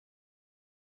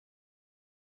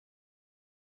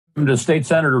to State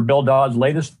Senator Bill Dodd's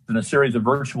latest in a series of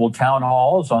virtual town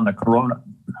halls on the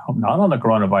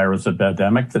coronavirus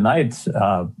epidemic. Tonight's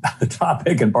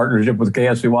topic, in partnership with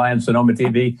KSVY and Sonoma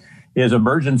TV, is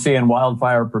emergency and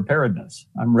wildfire preparedness.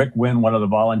 I'm Rick Wynn, one of the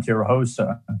volunteer hosts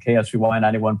on KSVY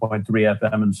 91.3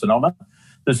 FM in Sonoma.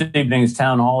 This evening's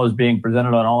town hall is being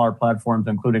presented on all our platforms,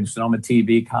 including Sonoma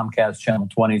TV, Comcast Channel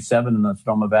 27 in the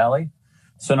Sonoma Valley,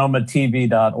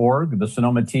 SonomaTV.org, the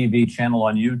Sonoma TV channel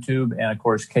on YouTube, and, of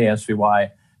course,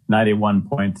 KSVY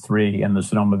 91.3 in the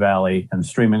Sonoma Valley, and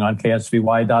streaming on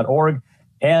KSVY.org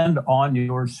and on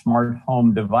your smart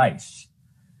home device.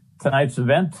 Tonight's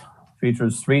event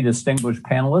features three distinguished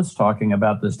panelists talking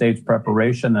about the state's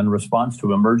preparation and response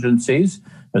to emergencies,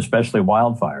 especially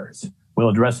wildfires. We'll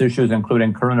address issues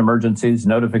including current emergencies,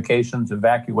 notifications,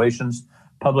 evacuations,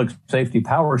 public safety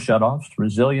power shutoffs,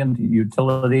 resilient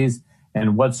utilities,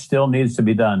 and what still needs to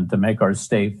be done to make our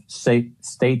state safe.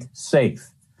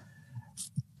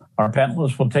 Our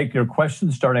panelists will take your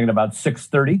questions starting at about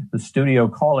 6:30. The studio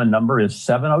call-in number is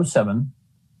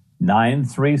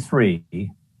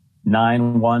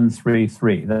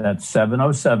 707-933-9133. That's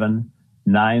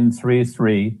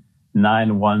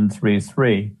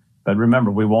 707-933-9133. But remember,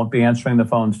 we won't be answering the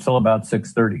phones till about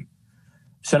 6:30.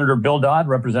 Senator Bill Dodd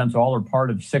represents all or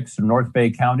part of 6 North Bay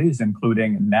counties,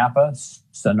 including Napa,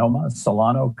 Sonoma,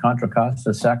 Solano, Contra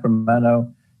Costa,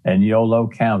 Sacramento, and Yolo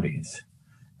counties.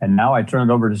 And now I turn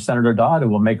it over to Senator Dodd, who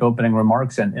will make opening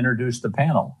remarks and introduce the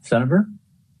panel. Senator?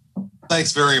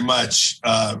 Thanks very much,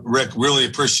 Rick. Really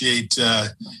appreciate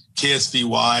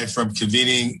KSVY from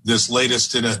convening this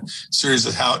latest in a series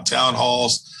of town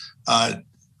halls.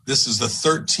 This is the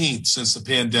 13th since the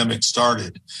pandemic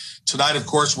started. Tonight, of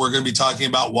course, we're going to be talking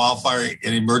about wildfire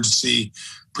and emergency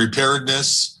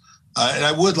preparedness. And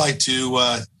I would like to,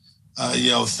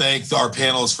 thank our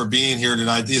panelists for being here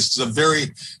tonight. This is a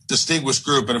very distinguished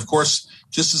group. And of course,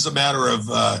 just as a matter of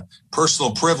personal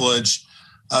privilege,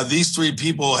 these three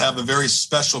people have a very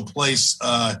special place,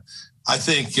 I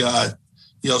think,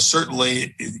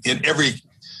 certainly in every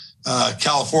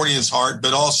Californian's heart,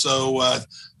 but also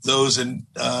those in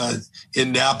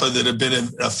Napa that have been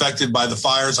affected by the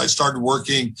fires. I started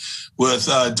working with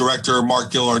Director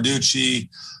Mark Ghilarducci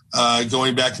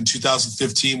going back in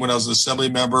 2015 when I was an assembly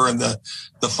member, and the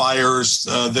fires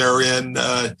there in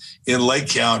Lake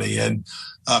County. And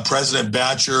President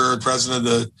Batcher, president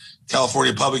of the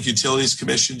California Public Utilities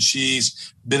Commission,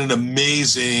 she's been an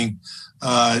amazing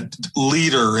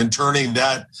leader in turning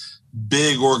that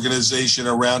big organization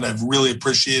around. I've really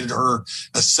appreciated her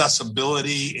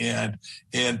accessibility and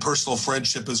personal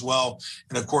friendship as well.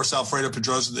 And of course, Alfredo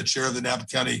Pedroza, the chair of the Napa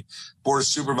County Board of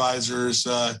Supervisors,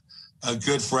 a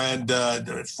good friend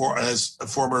as a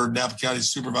former Napa County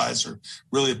supervisor.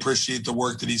 Really appreciate the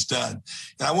work that he's done.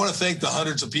 And I want to thank the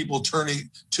hundreds of people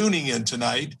tuning in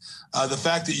tonight. The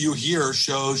fact that you're here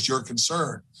shows your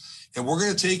concern. And we're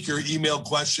going to take your email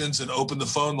questions and open the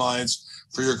phone lines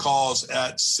for your calls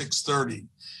at 6:30.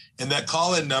 And that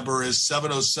call-in number is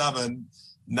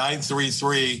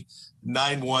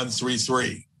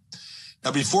 707-933-9133.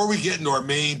 Now, before we get into our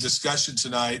main discussion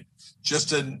tonight,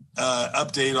 just an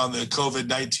update on the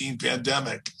COVID-19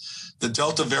 pandemic. The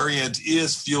Delta variant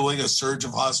is fueling a surge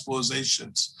of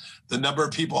hospitalizations. The number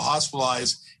of people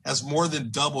hospitalized has more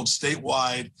than doubled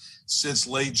statewide since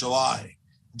late July.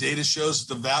 Data shows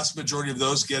that the vast majority of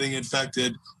those getting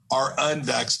infected are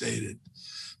unvaccinated.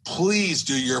 Please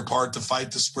do your part to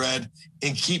fight the spread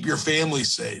and keep your family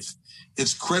safe.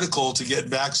 It's critical to get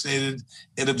vaccinated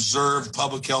and observe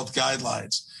public health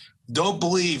guidelines. Don't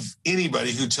believe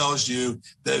anybody who tells you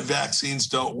that vaccines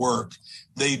don't work.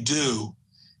 They do.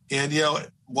 And,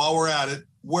 while we're at it,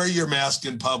 wear your mask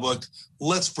in public.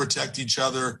 Let's protect each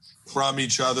other from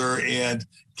each other and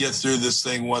get through this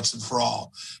thing once and for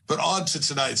all. But on to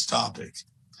tonight's topic.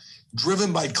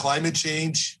 Driven by climate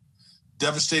change,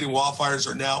 devastating wildfires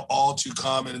are now all too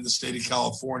common in the state of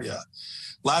California.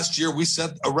 Last year, we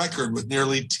set a record with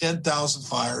nearly 10,000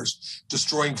 fires,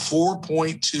 destroying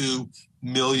 4.2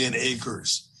 million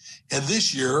acres. And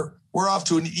this year, we're off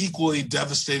to an equally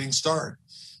devastating start.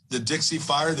 The Dixie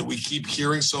Fire that we keep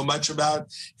hearing so much about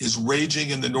is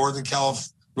raging in the northern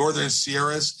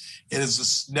Sierras and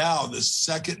is now the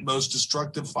second most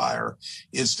destructive fire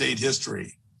in state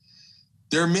history.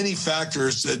 There are many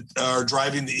factors that are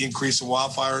driving the increase in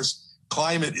wildfires.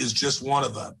 Climate is just one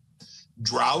of them.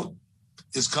 Drought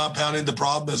is compounding the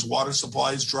problem as water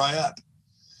supplies dry up.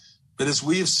 But as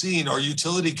we have seen, our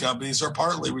utility companies are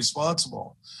partly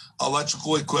responsible.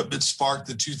 Electrical equipment sparked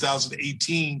the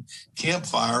 2018 Camp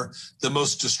Fire, the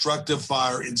most destructive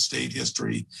fire in state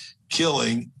history,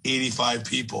 killing 85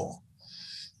 people.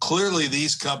 Clearly,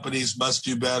 these companies must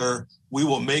do better. We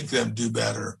will make them do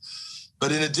better.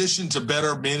 But in addition to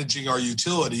better managing our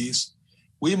utilities,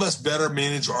 we must better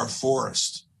manage our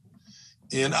forest.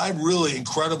 And I'm really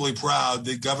incredibly proud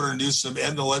that Governor Newsom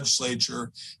and the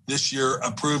legislature this year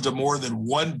approved a more than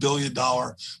 $1 billion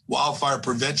wildfire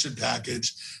prevention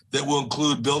package that will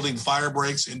include building fire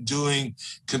breaks and doing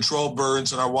controlled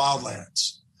burns in our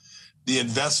wildlands. The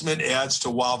investment adds to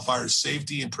wildfire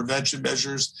safety and prevention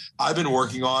measures I've been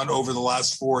working on over the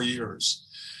last 4 years.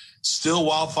 Still,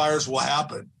 wildfires will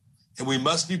happen, and we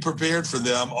must be prepared for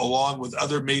them along with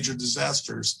other major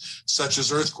disasters, such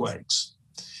as earthquakes.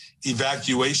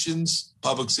 Evacuations,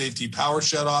 public safety power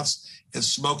shutoffs, and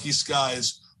smoky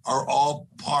skies are all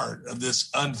part of this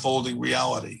unfolding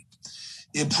reality.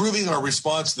 Improving our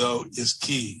response, though, is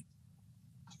key.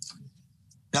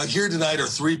 Now, here tonight are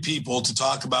three people to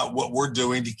talk about what we're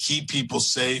doing to keep people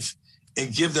safe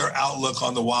and give their outlook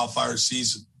on the wildfire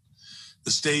season.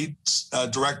 The state's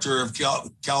director of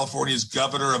California's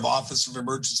Governor of Office of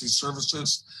Emergency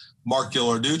Services, Mark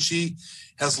Ghilarducci,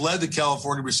 has led the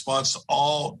California response to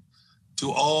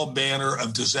all manner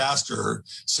of disaster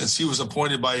since he was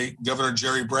appointed by Governor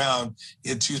Jerry Brown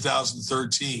in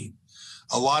 2013.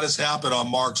 A lot has happened on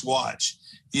Mark's watch.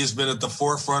 He has been at the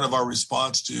forefront of our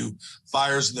response to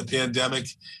fires in the pandemic,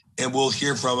 and we'll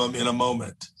hear from him in a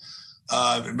moment.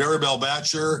 Maribel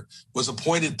Batcher was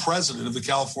appointed president of the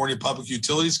California Public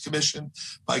Utilities Commission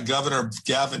by Governor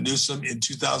Gavin Newsom in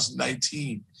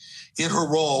 2019. In her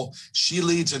role, she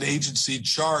leads an agency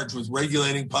charged with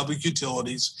regulating public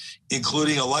utilities,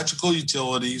 including electrical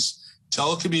utilities,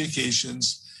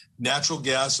 telecommunications, natural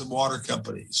gas, and water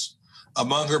companies.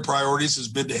 Among her priorities has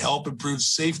been to help improve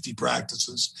safety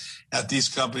practices at these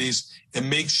companies and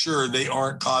make sure they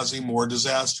aren't causing more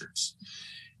disasters.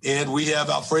 And we have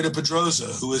Alfredo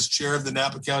Pedroza, who is chair of the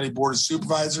Napa County Board of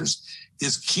Supervisors,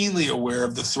 is keenly aware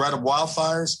of the threat of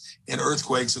wildfires and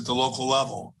earthquakes at the local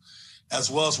level, as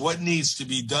well as what needs to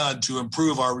be done to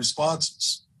improve our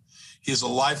responses. He is a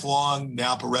lifelong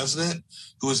Napa resident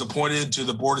who was appointed to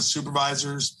the Board of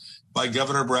Supervisors by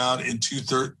Governor Brown in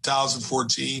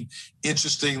 2014,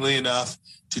 interestingly enough,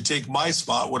 to take my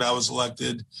spot when I was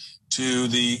elected to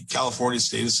the California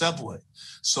State Assembly.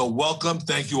 So welcome.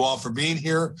 Thank you all for being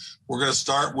here. We're going to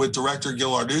start with Director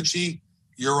Ghilarducci.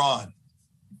 You're on.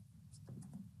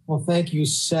 Well, thank you,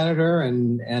 Senator,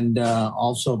 and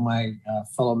also my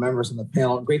fellow members on the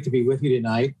panel. Great to be with you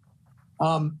tonight.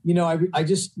 I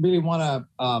just really want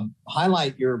to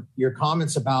highlight your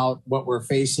comments about what we're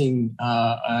facing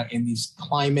in these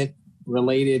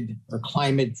climate-related or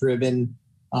climate-driven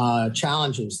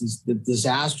challenges, the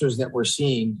disasters that we're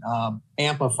seeing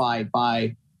amplified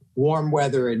by warm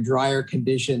weather and drier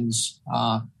conditions.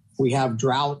 We have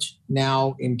drought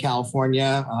now in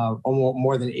California.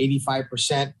 More than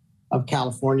 85% of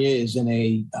California is in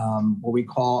a what we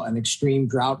call an extreme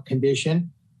drought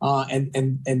condition.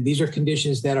 And these are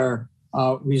conditions that are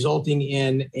resulting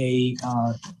in a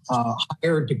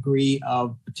higher degree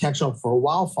of potential for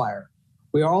wildfire.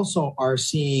 We also are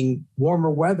seeing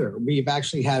warmer weather. We've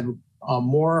actually had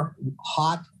more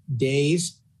hot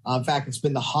days. In fact, it's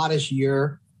been the hottest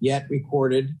year yet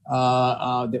recorded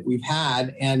that we've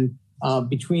had. And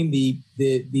between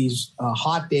these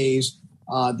hot days,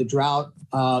 the drought,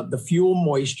 the fuel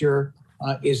moisture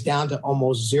is down to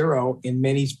almost zero in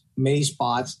many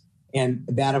spots. And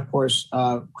that, of course,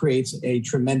 creates a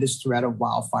tremendous threat of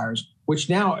wildfires, which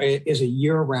now is a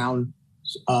year-round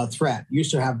threat.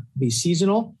 Used to be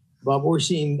seasonal, but we're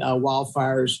seeing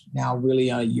wildfires now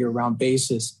really on a year-round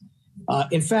basis.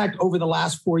 In fact, over the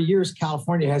last 4 years,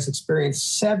 California has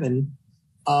experienced 7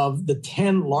 of the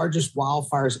 10 largest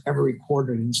wildfires ever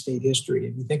recorded in state history.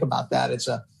 If you think about that, it's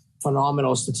a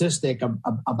phenomenal statistic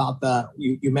about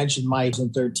you mentioned Mike in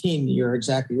 2013. You're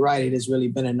exactly right. It has really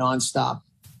been a nonstop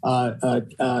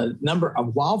number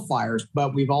of wildfires,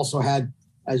 but we've also had,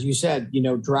 as you said,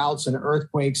 droughts and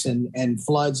earthquakes and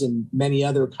floods and many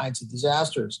other kinds of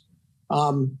disasters.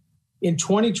 In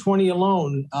 2020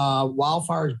 alone,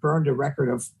 wildfires burned a record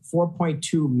of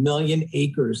 4.2 million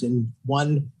acres in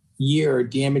 1 year,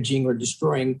 damaging or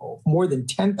destroying more than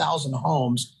 10,000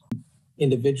 homes,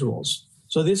 individuals.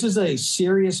 So this is a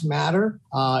serious matter.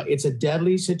 It's a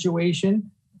deadly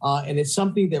situation, and it's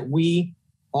something that we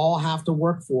all have to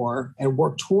work for and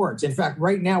work towards. In fact,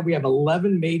 right now we have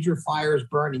 11 major fires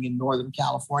burning in Northern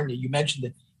California. You mentioned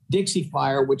the Dixie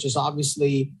Fire, which is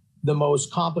obviously the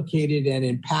most complicated and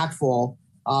impactful.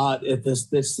 It's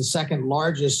the second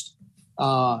largest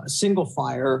single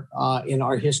fire in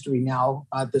our history now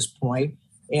at this point.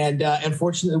 And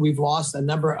unfortunately, we've lost a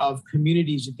number of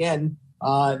communities again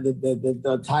The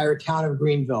entire town of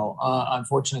Greenville,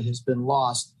 unfortunately, has been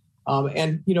lost.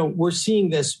 And, you know, we're seeing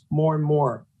this more and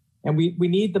more. And we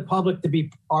need the public to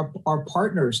be our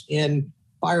partners in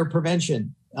fire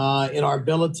prevention, in our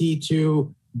ability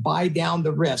to buy down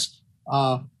the risk.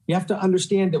 You have to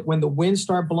understand that when the winds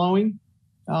start blowing,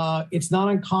 it's not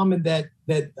uncommon that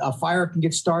a fire can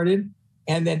get started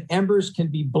and then embers can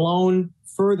be blown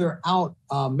further out,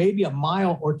 maybe a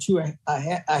mile or two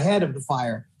ahead of the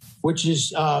fire, which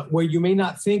is where you may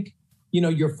not think, you know,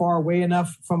 you're far away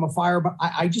enough from a fire. But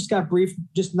I just got briefed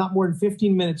just not more than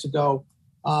 15 minutes ago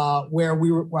where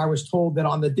I was told that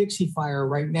on the Dixie fire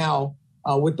right now,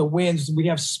 with the winds, we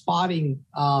have spotting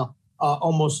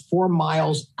almost 4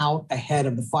 miles out ahead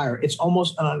of the fire. It's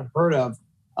almost an unheard of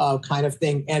kind of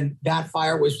thing. And that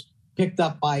fire was picked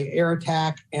up by air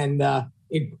attack, and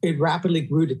it rapidly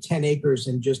grew to 10 acres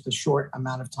in just a short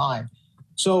amount of time.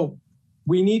 So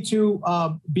we need to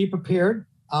be prepared.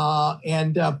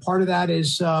 And part of that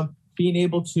is being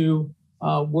able to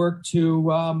work to,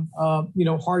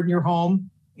 harden your home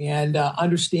and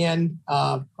understand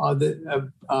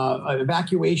the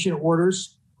evacuation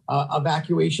orders,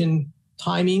 evacuation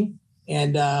timing.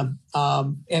 And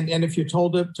if you're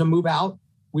told to move out,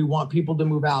 we want people to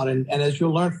move out. And as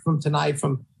you'll learn from tonight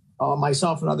from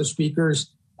myself and other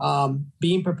speakers,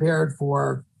 being prepared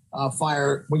for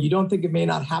fire, when you don't think it may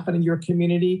not happen in your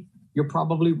community, you're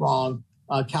probably wrong.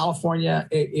 California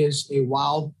is a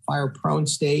wildfire prone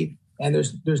state, and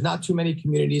there's not too many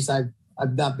communities I've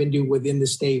not been to within the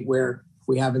state where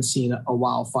we haven't seen a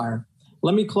wildfire.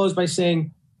 Let me close by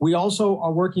saying we also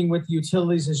are working with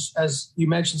utilities, as you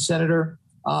mentioned, Senator,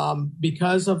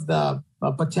 because of the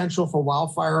potential for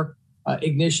wildfire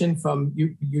ignition from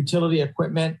utility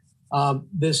equipment.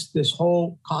 This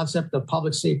whole concept of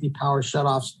public safety power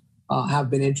shutoffs have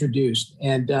been introduced.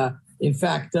 And in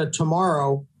fact,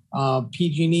 tomorrow,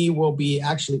 PG&E will be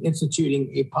actually instituting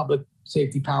a public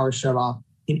safety power shutoff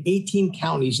in 18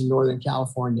 counties in Northern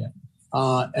California.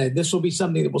 This will be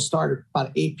something that will start at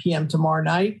about 8 p.m. tomorrow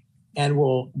night and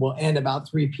will end about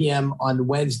 3 p.m. on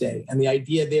Wednesday. And the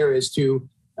idea there is to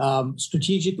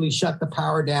strategically shut the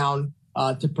power down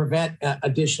to prevent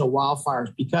additional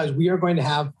wildfires, because we are going to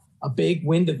have a big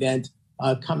wind event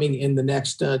coming in the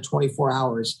next 24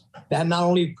 hours. That not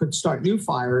only could start new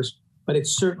fires, but it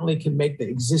certainly can make the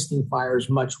existing fires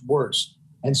much worse.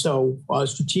 And so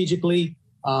strategically,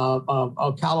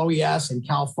 Cal OES and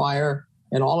Cal Fire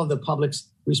and all of the public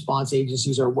response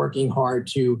agencies are working hard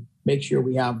to make sure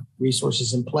we have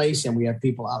resources in place and we have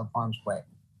people out of harm's way.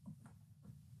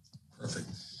 Perfect.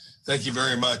 Thank you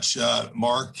very much,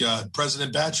 Mark.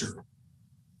 President Batcher,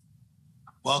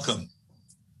 welcome.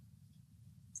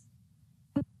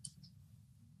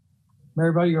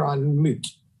 Maribel, you're on mute.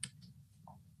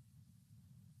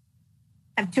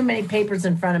 I have too many papers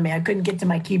in front of me. I couldn't get to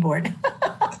my keyboard.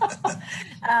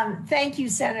 Thank you,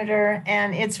 Senator.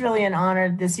 And it's really an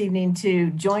honor this evening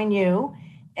to join you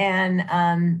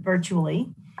and virtually,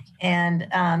 and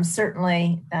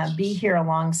certainly be here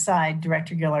alongside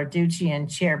Director Ghilarducci and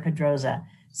Chair Pedroza.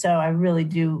 So I really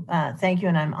do thank you,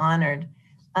 and I'm honored.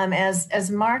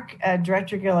 As Mark,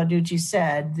 Director Ghilarducci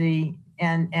said,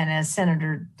 and as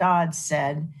Senator Dodd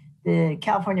said, the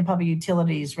California Public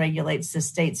Utilities regulates the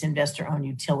state's investor-owned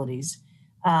utilities,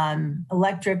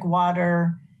 electric,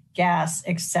 water, gas,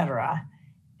 etc.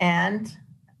 And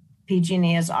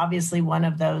PG&E is obviously one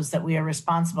of those that we are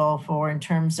responsible for in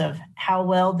terms of how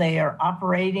well they are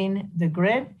operating the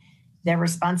grid. Their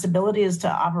responsibility is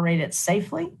to operate it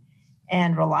safely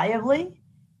and reliably,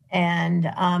 and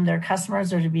their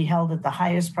customers are to be held at the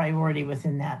highest priority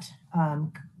within that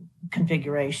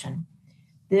configuration.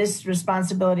 This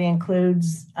responsibility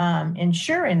includes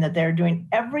ensuring that they're doing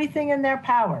everything in their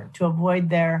power to avoid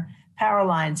their power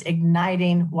lines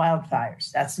igniting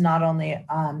wildfires. That's not only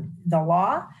the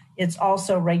law, it's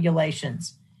also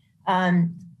regulations.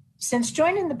 Since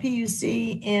joining the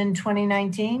PUC in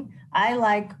 2019, I,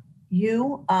 like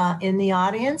you in the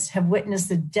audience, have witnessed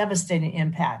the devastating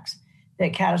impacts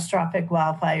that catastrophic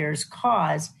wildfires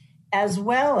cause, as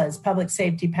well as public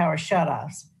safety power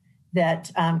shutoffs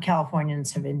that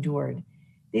Californians have endured.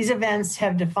 These events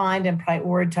have defined and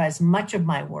prioritized much of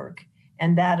my work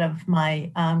and that of my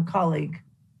colleague,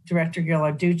 Director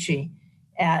Ghilarducci,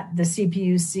 at the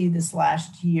CPUC this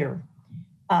last year.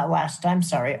 Almost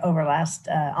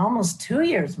 2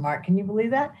 years, Mark. Can you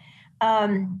believe that?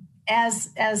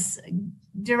 As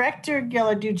Director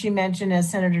Ghilarducci mentioned, as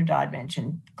Senator Dodd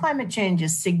mentioned, climate change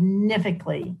is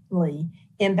significantly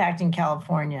impacting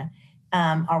California.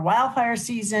 Our wildfire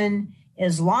season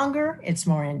is longer, it's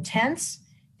more intense.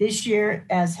 This year,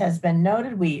 as has been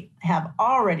noted, we have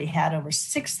already had over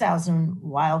 6,000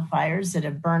 wildfires that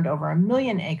have burned over 1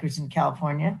 million acres in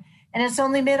California, and it's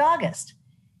only mid-August.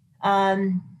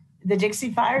 The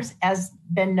Dixie Fires, as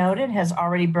been noted, has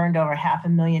already burned over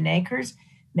 500,000 acres,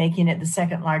 making it the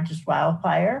second largest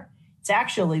wildfire. It's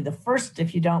actually the first,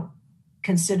 if you don't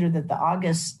consider that the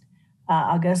August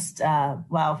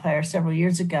wildfire several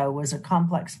years ago was a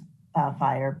complex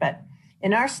fire. But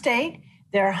in our state,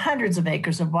 there are hundreds of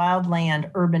acres of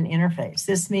wildland-urban interface.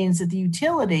 This means that the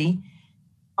utility,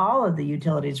 all of the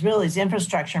utilities, really, its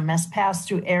infrastructure must pass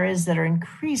through areas that are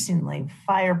increasingly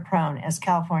fire-prone as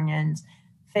Californians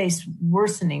face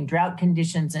worsening drought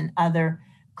conditions and other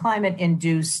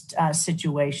climate-induced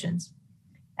situations.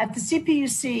 At the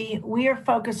CPUC, we are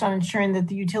focused on ensuring that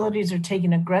the utilities are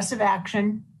taking aggressive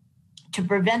action to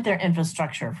prevent their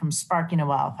infrastructure from sparking a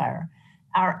wildfire.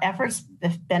 Our efforts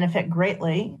have benefited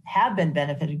greatly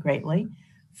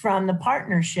from the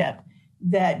partnership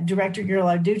that Director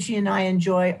Ghilarducci and I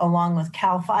enjoy, along with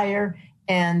CAL FIRE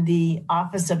and the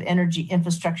Office of Energy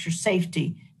Infrastructure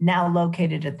Safety, now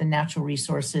located at the Natural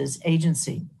Resources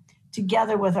Agency.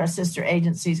 Together with our sister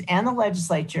agencies and the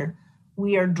legislature,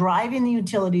 we are driving the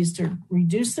utilities to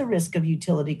reduce the risk of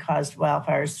utility-caused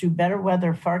wildfires through better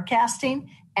weather forecasting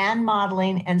and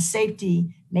modeling and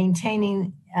safety,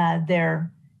 maintaining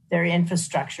their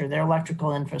infrastructure, their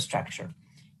electrical infrastructure.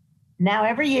 Now,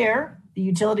 every year, the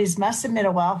utilities must submit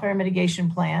a wildfire mitigation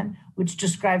plan, which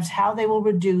describes how they will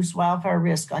reduce wildfire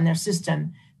risk on their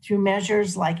system through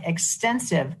measures like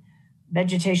extensive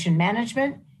vegetation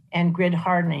management and grid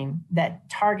hardening that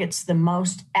targets the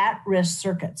most at-risk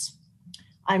circuits.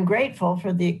 I'm grateful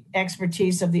for the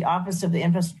expertise of the Office of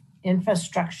the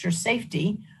Infrastructure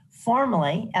Safety,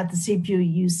 formerly at the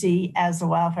CPUC as the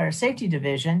Wildfire Safety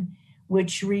Division,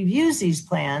 which reviews these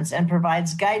plans and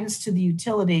provides guidance to the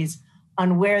utilities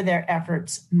on where their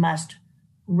efforts must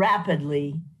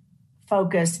rapidly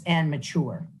focus and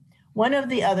mature. One of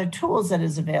the other tools that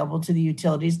is available to the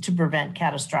utilities to prevent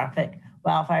catastrophic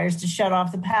wildfires is to shut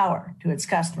off the power to its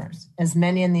customers, as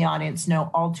many in the audience know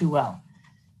all too well.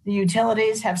 The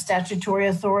utilities have statutory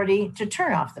authority to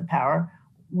turn off the power.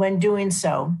 When doing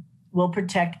so, will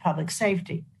protect public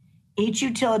safety. Each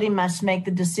utility must make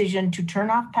the decision to turn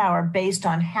off power based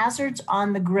on hazards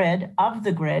on the grid,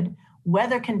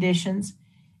 weather conditions,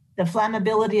 the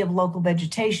flammability of local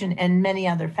vegetation, and many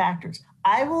other factors.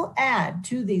 I will add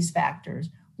to these factors,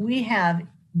 we have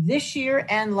this year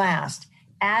and last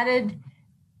added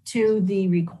to the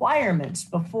requirements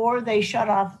before they shut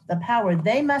off the power.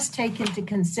 They must take into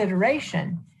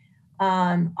consideration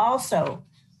also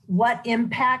what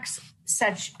impacts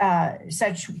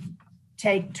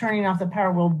turning off the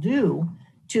power will do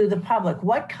to the public.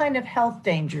 What kind of health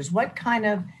dangers, what kind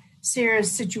of serious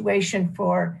situation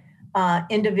for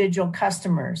individual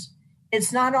customers.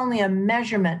 It's not only a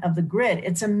measurement of the grid,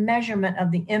 it's a measurement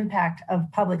of the impact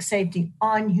of public safety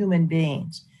on human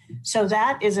beings. So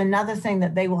that is another thing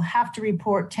that they will have to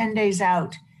report 10 days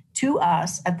out to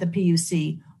us at the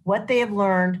PUC, what they have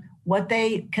learned, what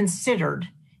they considered,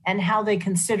 and how they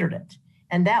considered it.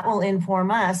 And that will inform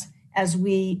us as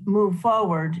we move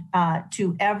forward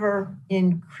to ever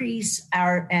increase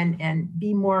our and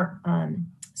be more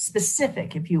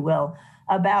specific, if you will,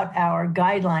 about our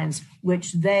guidelines,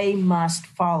 which they must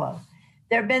follow.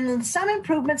 There have been some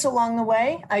improvements along the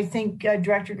way. I think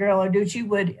Director Ghilarducci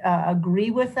would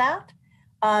agree with that.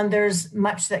 There's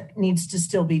much that needs to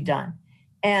still be done.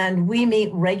 And we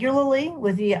meet regularly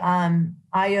with the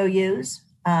IOUs.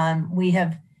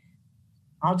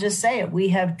 I'll just say it, we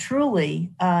have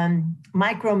truly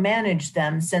micromanaged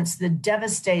them since the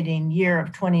devastating year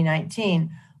of 2019,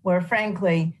 where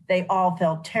frankly, they all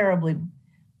felt terribly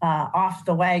off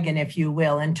the wagon, if you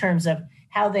will, in terms of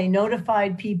how they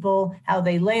notified people, how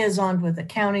they liaisoned with the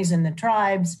counties and the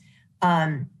tribes,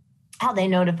 how they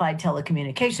notified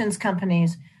telecommunications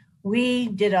companies. We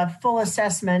did a full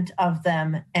assessment of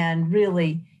them and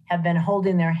really have been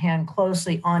holding their hand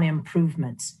closely on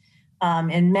improvements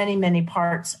in many, many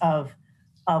parts of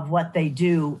what they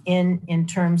do in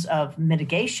terms of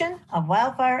mitigation of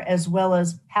wildfire, as well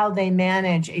as how they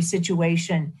manage a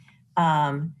situation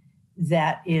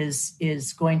that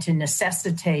is going to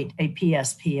necessitate a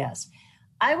PSPS.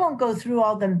 I won't go through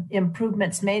all the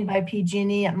improvements made by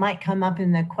PG&E. It might come up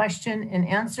in the question and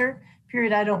answer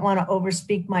period. I don't want to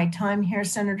overspeak my time here,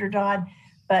 Senator Dodd,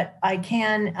 but I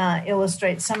can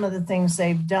illustrate some of the things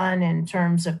they've done in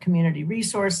terms of community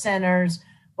resource centers,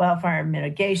 wildfire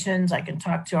mitigations. I can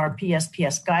talk to our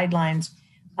PSPS guidelines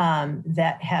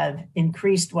that have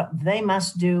increased what they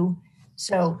must do.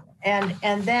 So, and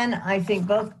then I think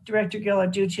both Director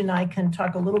Ghilarducci and I can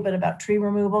talk a little bit about tree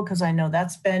removal, because I know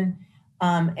that's been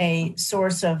a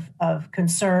source of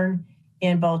concern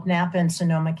in both Napa and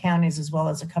Sonoma counties, as well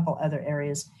as a couple other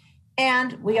areas.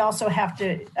 And we also have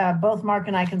to, both Mark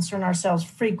and I concern ourselves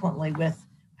frequently with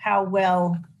how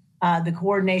well the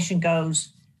coordination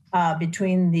goes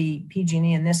between the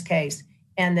PG&E in this case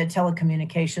and the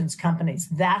telecommunications companies.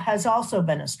 That has also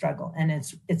been a struggle. And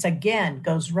it's again,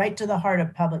 goes right to the heart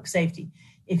of public safety.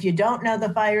 If you don't know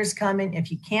the fire's coming, if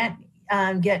you can't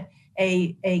get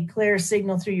a clear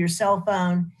signal through your cell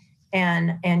phone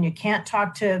and you can't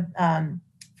talk to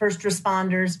first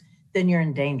responders, then you're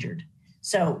endangered.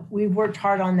 So we've worked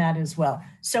hard on that as well.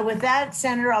 So with that,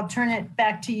 Senator, I'll turn it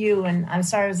back to you. And I'm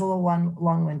sorry I was a little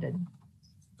long-winded.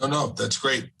 No, that's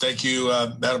great. Thank you,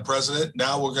 Madam President.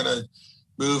 Now we're going to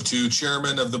move to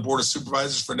Chairman of the Board of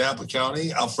Supervisors for Napa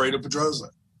County, Alfredo Pedroza.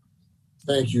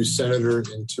 Thank you, Senator,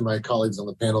 and to my colleagues on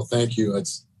the panel, thank you.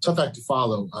 It's a tough act to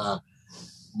follow.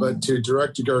 But to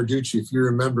Director Ghilarducci, if you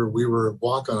remember, we were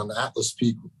walking on Atlas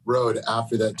Peak Road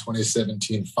after that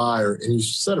 2017 fire, and you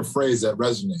said a phrase that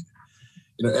resonated.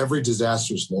 You know, every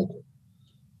disaster is local.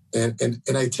 And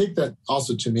I take that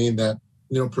also to mean that,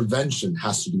 you know, prevention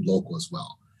has to be local as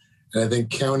well. And I think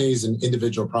counties and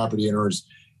individual property owners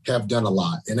have done a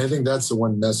lot. And I think that's the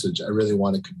one message I really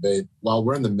want to convey. While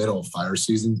we're in the middle of fire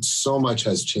season, so much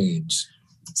has changed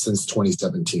since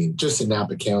 2017, just in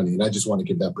Napa County. And I just want to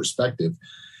give that perspective.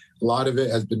 A lot of it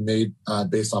has been made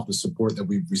based off the support that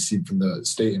we've received from the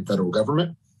state and federal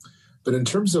government. But in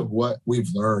terms of what we've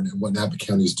learned and what Napa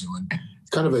County is doing, it's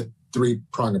kind of a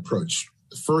three-pronged approach.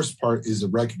 The first part is a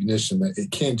recognition that it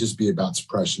can't just be about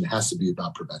suppression. It has to be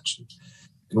about prevention.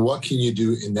 And what can you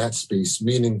do in that space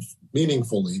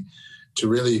meaningfully to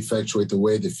really effectuate the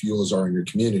way the fuels are in your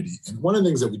community? And one of the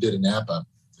things that we did in Napa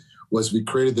was we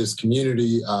created this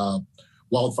community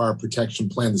wildfire protection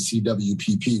plan, the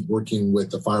CWPP, working with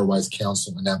the Firewise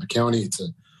Council in Napa County. It's a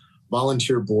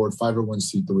volunteer board,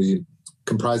 501c3,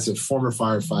 comprised of former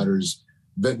firefighters,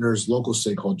 vintners, local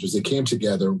stakeholders. They came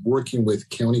together working with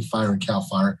County Fire and CAL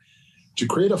FIRE to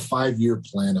create a 5-year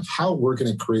plan of how we're going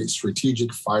to create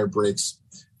strategic fire breaks,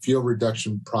 fuel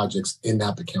reduction projects in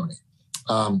Napa County.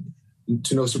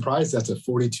 To no surprise, that's a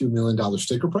 $42 million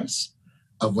sticker price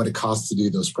of what it costs to do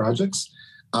those projects.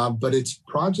 But it's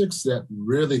projects that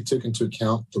really took into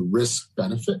account the risk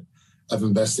benefit of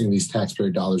investing these taxpayer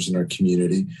dollars in our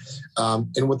community.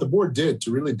 And what the board did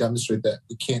to really demonstrate that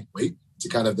we can't wait to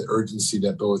kind of the urgency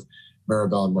that both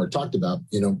Maribel and Mark talked about,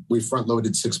 you know, we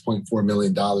front-loaded $6.4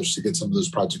 million to get some of those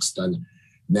projects done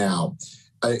now.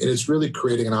 And it's really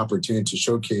creating an opportunity to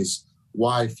showcase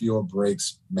why fuel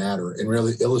breaks matter and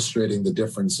really illustrating the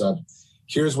difference of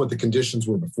here's what the conditions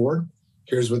were before,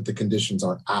 here's what the conditions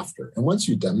are after. And once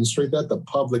you demonstrate that, the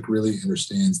public really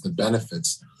understands the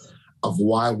benefits of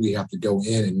why we have to go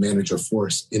in and manage our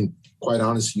forest. And quite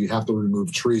honestly, you have to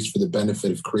remove trees for the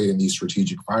benefit of creating these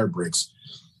strategic fire breaks.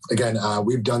 Again,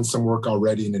 we've done some work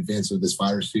already in advance of this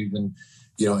fire season,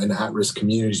 you know, in at-risk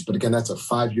communities. But again, that's a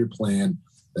 5-year plan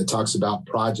that talks about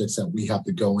projects that we have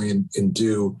to go in and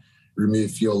do,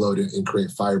 remove fuel load and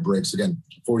create fire breaks. Again,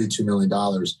 $42 million.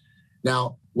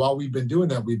 Now, while we've been doing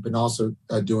that, we've been also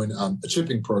doing a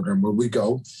chipping program where we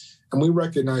go and we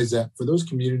recognize that for those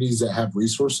communities that have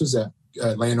resources that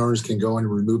landowners can go in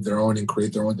and remove their own and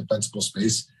create their own defensible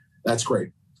space, that's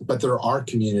great. But there are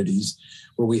communities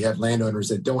where we have landowners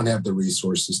that don't have the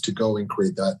resources to go and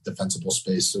create that defensible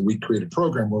space. So we create a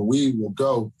program where we will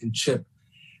go and chip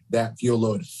that fuel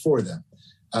load for them.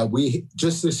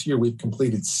 Just this year, we've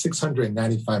completed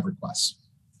 695 requests.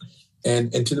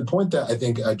 And to the point that I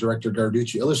think Director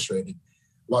Ghilarducci illustrated,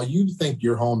 while you think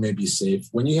your home may be safe,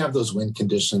 when you have those wind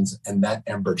conditions and that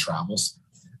ember travels,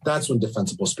 that's when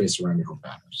defensible space around your home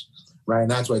matters, right?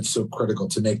 And that's why it's so critical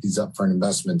to make these upfront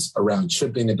investments around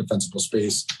chipping a defensible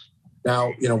space.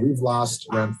 Now, you know, we've lost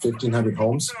around 1,500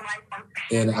 homes,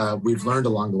 and we've learned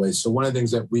along the way. So one of the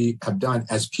things that we have done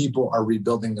as people are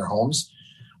rebuilding their homes,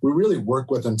 we really work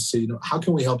with them to say, you know, how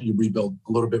can we help you rebuild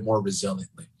a little bit more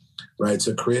resiliently, right?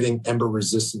 So creating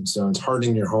ember-resistant zones,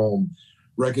 hardening your home,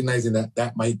 recognizing that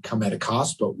that might come at a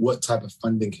cost, but what type of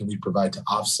funding can we provide to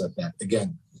offset that?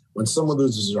 Again, when someone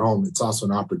loses their home, it's also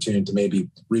an opportunity to maybe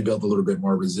rebuild a little bit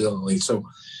more resiliently. So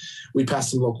we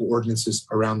passed some local ordinances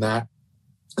around that.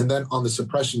 And then on the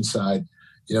suppression side,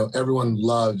 you know, everyone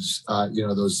loves, you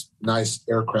know, those nice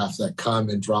aircraft that come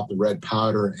and drop the red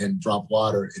powder and drop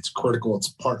water. It's critical. It's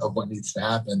part of what needs to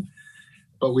happen.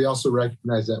 But we also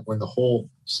recognize that when the whole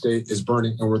state is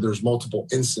burning and where there's multiple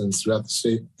incidents throughout the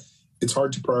state, it's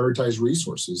hard to prioritize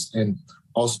resources. And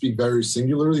I'll speak very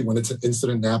singularly. When it's an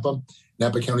incident in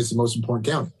Napa County is the most important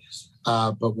county.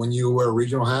 But when you wear a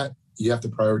regional hat, you have to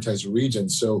prioritize the region.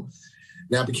 So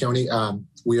Napa County,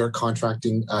 we are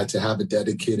contracting to have a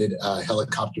dedicated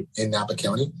helicopter in Napa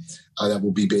County that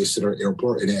will be based at our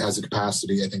airport, and it has a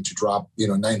capacity, I think, to drop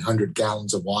 900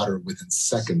 gallons of water within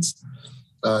seconds.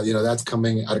 That's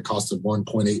coming at a cost of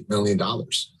 $1.8 million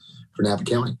for Napa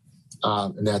County,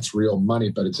 and that's real money,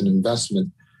 but it's an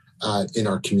investment in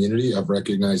our community of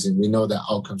recognizing we know the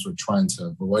outcomes we're trying to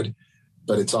avoid,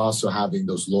 but it's also having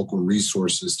those local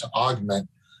resources to augment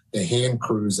the hand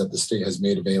crews that the state has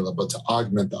made available, to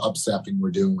augment the upstaffing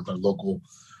we're doing with our local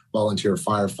volunteer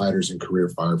firefighters and career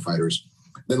firefighters.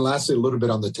 Then lastly, a little bit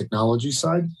on the technology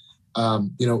side.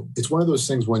 It's one of those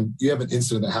things when you have an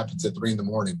incident that happens at 3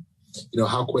 a.m,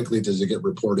 how quickly does it get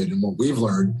reported? And what we've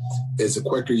learned is the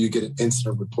quicker you get an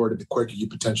incident reported, the quicker you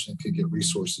potentially could get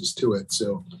resources to it.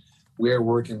 So we are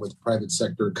working with private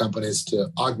sector companies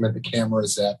to augment the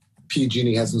cameras that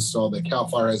PG&E has installed, that CAL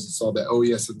FIRE has installed, that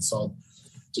OES has installed,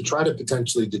 to try to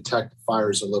potentially detect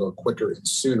fires a little quicker and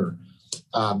sooner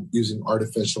using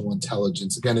artificial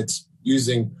intelligence. Again, it's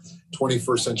using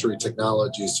 21st century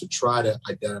technologies to try to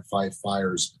identify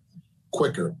fires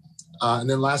quicker. And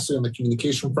then lastly, on the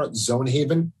communication front, Zone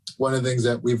Haven, one of the things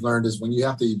that we've learned is when you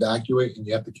have to evacuate and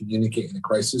you have to communicate in a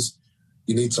crisis,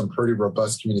 you need some pretty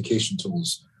robust communication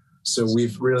tools. So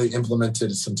we've really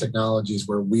implemented some technologies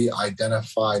where we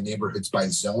identify neighborhoods by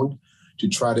zone to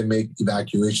try to make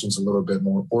evacuations a little bit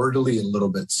more orderly, a little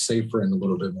bit safer, and a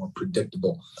little bit more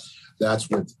predictable. That's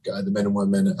with the men and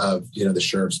women of the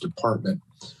sheriff's department.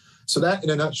 So that, in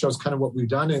a nutshell, is kind of what we've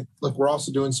done. And look, we're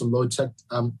also doing some low-tech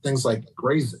things like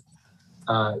grazing.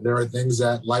 There are things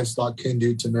that livestock can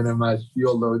do to minimize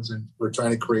fuel loads, and we're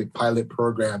trying to create pilot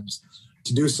programs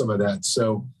to do some of that.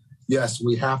 So, yes,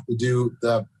 we have to do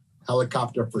the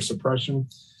helicopter for suppression.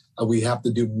 We have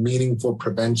to do meaningful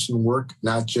prevention work,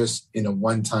 not just in a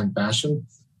one-time fashion.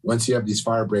 Once you have these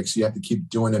fire breaks, you have to keep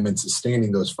doing them and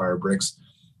sustaining those fire breaks.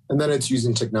 And then it's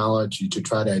using technology to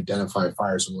try to identify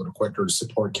fires a little quicker, to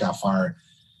support CAL FIRE,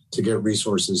 to get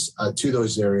resources to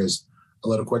those areas a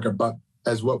little quicker. But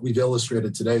as what we've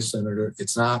illustrated today, Senator,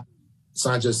 it's not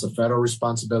just a federal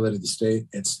responsibility of the state,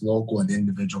 it's local and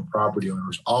individual property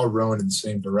owners all rowing in the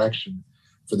same direction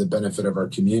for the benefit of our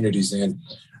communities. And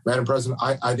Madam President,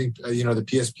 I think, the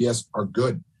PSPS are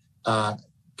good.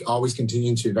 Always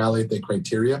continuing to evaluate the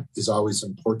criteria is always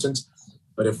important.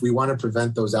 But if we want to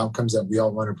prevent those outcomes that we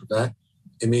all want to prevent,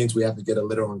 it means we have to get a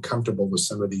little uncomfortable with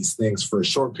some of these things for a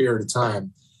short period of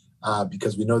time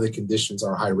because we know the conditions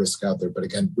are high risk out there. But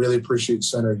again, really appreciate,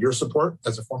 Senator, your support.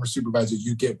 As a former supervisor,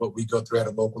 you get what we go through at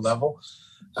a local level,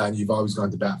 and you've always gone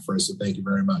to bat for us. So thank you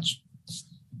very much.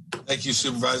 Thank you,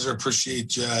 Supervisor.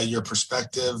 Appreciate your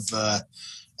perspective.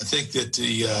 I think that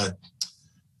the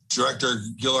Director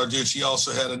Ghilarducci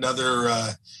also had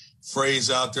another phrase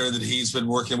out there that he's been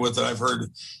working with that I've heard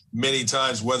many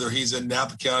times, whether he's in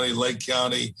Napa County, Lake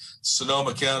County,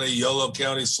 Sonoma County, Yolo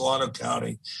County, Solano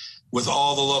County, with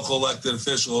all the local elected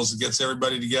officials. It gets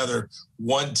everybody together,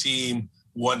 one team,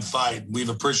 one fight. We've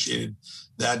appreciated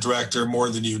that, Director, more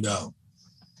than you know.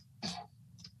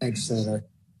 Thanks, Senator.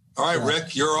 All right,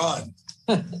 Rick, you're on.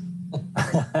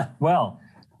 Well,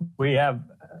 we have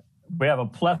a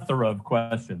plethora of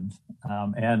questions,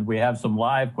 and we have some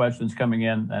live questions coming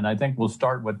in, and I think we'll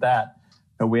start with that.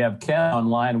 We have Ken on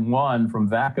line 1 from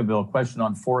Vacaville, question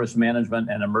on forest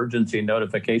management and emergency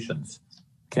notifications.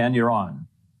 Ken, you're on.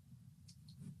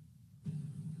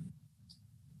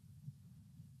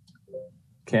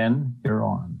 Ken, you're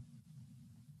on.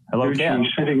 Hello, Ken.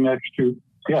 Sitting next to,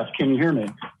 yes, can you hear me?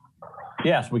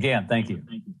 Yes, we can. Thank you.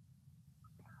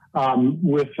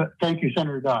 Thank you,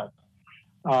 Senator Dodd.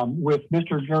 With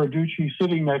Mr. Ghilarducci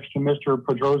sitting next to Mr.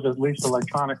 Pedroza, at least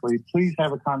electronically, please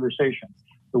have a conversation.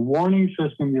 The warning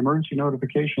system, the emergency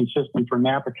notification system for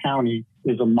Napa County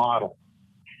is a model.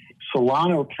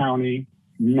 Solano County,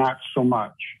 not so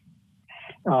much.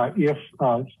 If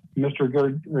Mr.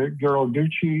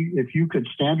 Ghilarducci, if you could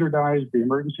standardize the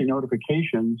emergency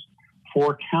notifications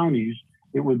for counties,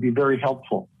 it would be very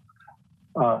helpful.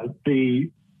 The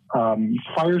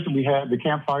fires that we had, the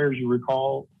campfires, you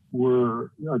recall,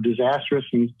 were disastrous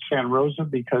in Santa Rosa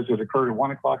because it occurred at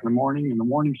 1 o'clock in the morning and the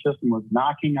warning system was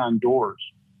knocking on doors.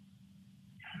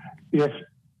 If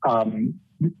an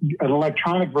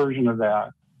electronic version of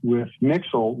that with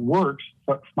Nixle works,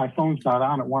 but my phone's not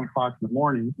on at 1 o'clock in the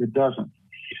morning, it doesn't.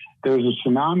 There's a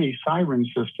tsunami siren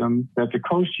system that the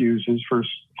coast uses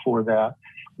for that.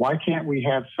 Why can't we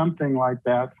have something like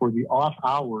that for the off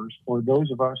hours or those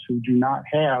of us who do not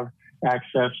have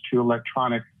access to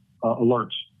electronic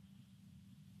alerts?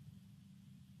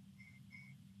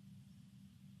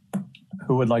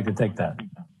 Who would like to take that?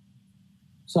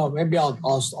 So maybe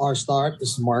I'll start. This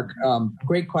is Mark.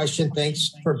 Great question.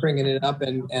 Thanks for bringing it up.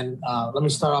 And let me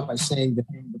start off by saying that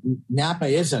Napa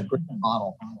is a great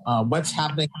model. What's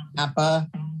happening in Napa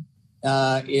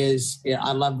is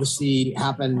I love to see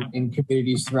happen in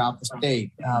communities throughout the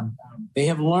state. They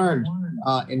have learned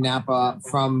in Napa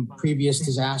from previous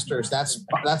disasters. That's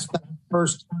the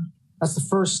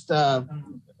first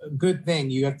good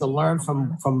thing. You have to learn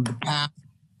from the past.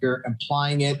 You're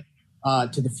applying it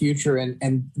to the future,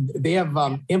 and they have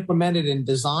implemented and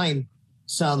designed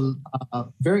some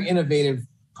very innovative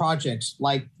projects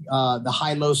like the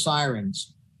high-low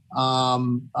sirens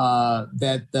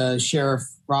that the Sheriff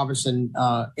Robinson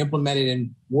implemented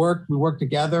and worked. We worked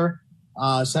together,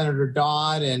 Senator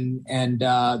Dodd and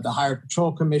the Highway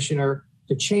Patrol Commissioner,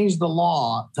 to change the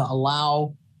law to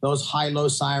allow those high-low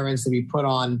sirens to be put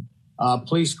on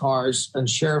police cars and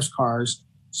sheriff's cars,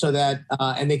 so that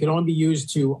and they can only be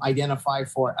used to identify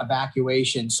for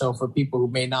evacuation. So for people who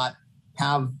may not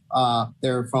have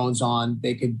their phones on,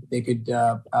 they could get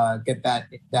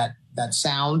that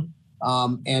sound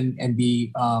and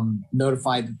be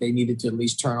notified that they needed to at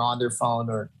least turn on their phone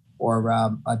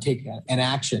or take an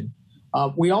action.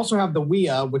 We also have the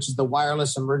WIA, which is the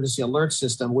Wireless Emergency Alert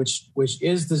System, which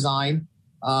is designed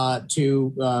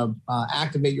to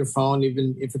activate your phone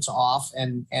even if it's off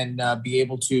and be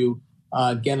able to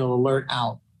get an alert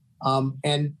out.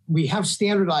 And we have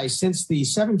standardized since the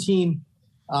 17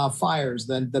 fires,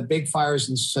 the big fires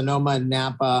in Sonoma and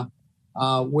Napa,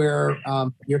 where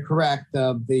you're correct,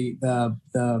 there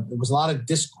was a lot of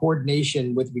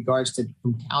discoordination with regards to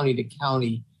from county to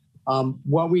county.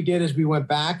 What we did is we went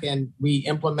back and we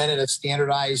implemented a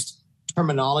standardized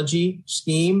terminology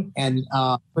scheme and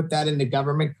put that in the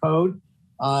government code.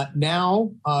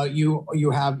 Now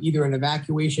you have either an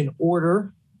evacuation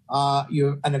order, you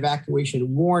have an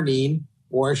evacuation warning,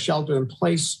 or a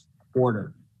shelter-in-place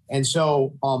order. And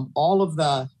so all of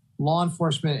the law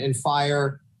enforcement and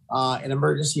fire and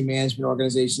emergency management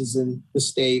organizations in the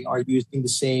state are using the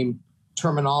same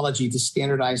terminology to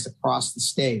standardize across the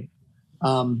state.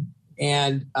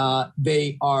 And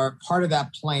they are part of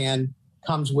that plan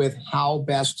comes with how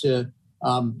best to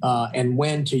and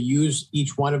when to use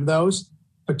each one of those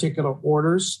particular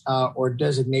orders or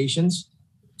designations.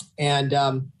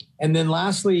 And then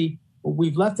lastly,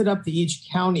 we've left it up to each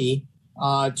county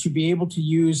to be able to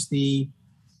use the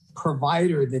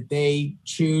provider that they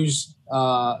choose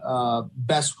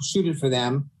best suited for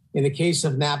them. In the case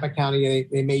of Napa County,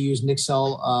 they may use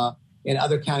Nixel. In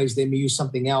other counties, they may use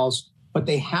something else. But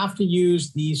they have to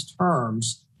use these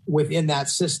terms within that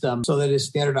system so that it's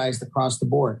standardized across the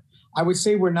board. I would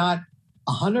say we're not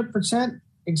 100%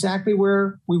 exactly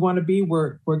where we want to be.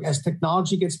 We're as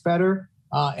technology gets better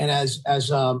and as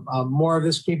more of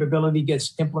this capability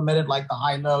gets implemented, like the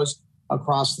high lows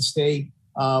across the state,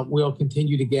 we'll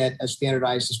continue to get as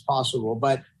standardized as possible.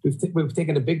 But we've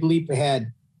taken a big leap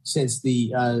ahead since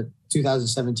the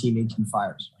 2017-18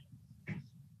 fires.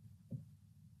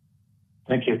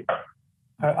 Thank you.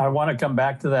 I want to come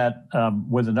back to that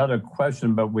with another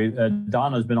question, but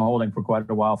Donna's been holding for quite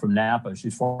a while from Napa.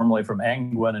 She's formerly from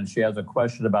Angwin, and she has a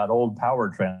question about old power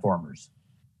transformers.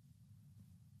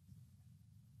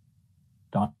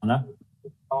 Donna?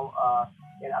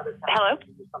 Hello?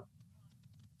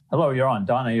 Hello, you're on.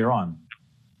 Donna, you're on.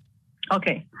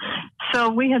 Okay. So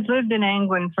we had lived in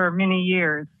Angwin for many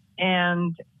years,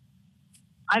 and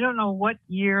I don't know what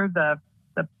year the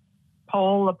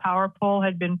power pole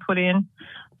had been put in,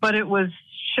 but it was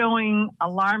showing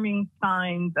alarming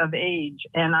signs of age.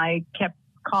 And I kept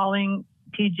calling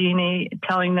PG&E,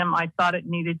 telling them I thought it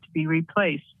needed to be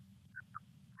replaced.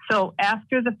 So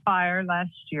after the fire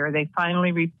last year, they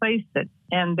finally replaced it.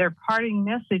 And their parting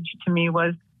message to me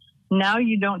was, now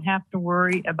you don't have to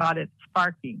worry about it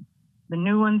sparking. The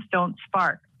new ones don't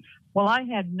spark. Well, I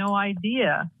had no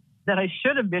idea that I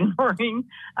should have been worrying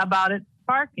about it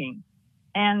sparking.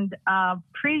 And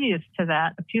previous to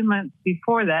that, a few months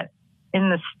before that, in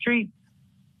the street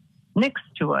next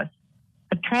to us,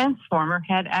 a transformer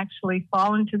had actually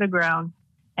fallen to the ground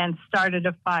and started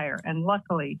a fire. And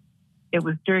luckily, it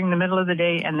was during the middle of the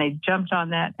day, and they jumped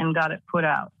on that and got it put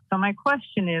out. So my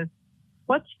question is,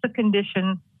 what's the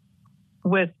condition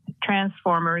with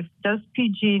transformers? Does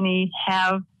PG&E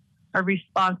have a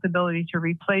responsibility to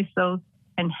replace those?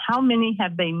 And how many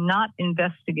have they not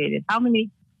investigated? How many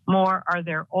more are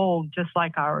there old, just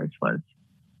like ours was?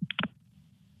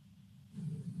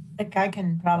 I think I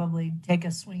can probably take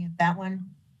a swing at that one.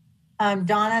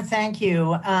 Donna, thank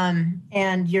you.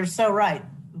 And you're so right.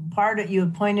 You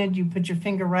put your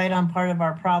finger right on part of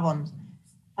our problems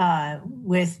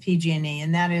with PG&E,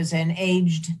 and that is an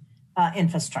aged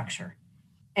infrastructure.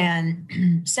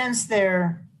 And since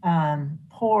their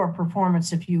poor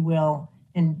performance, if you will,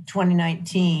 in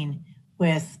 2019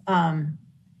 with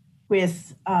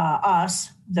us,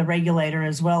 the regulator,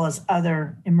 as well as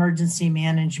other emergency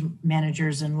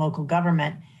managers in local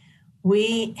government,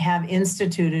 we have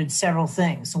instituted several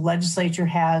things. The legislature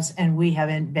has, and we have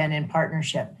been in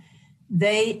partnership.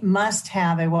 They must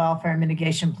have a wildfire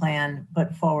mitigation plan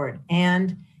put forward.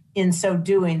 And in so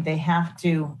doing, they have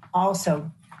to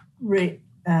also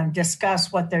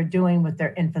discuss what they're doing with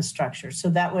their infrastructure. So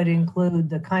that would include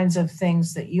the kinds of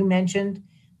things that you mentioned,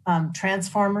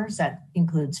 transformers, that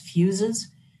includes fuses.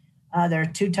 There are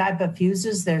two types of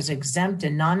fuses. There's exempt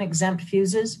and non-exempt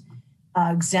fuses.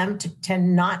 Exempt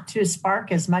tend not to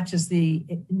spark as much as the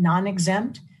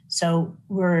non-exempt. So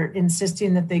we're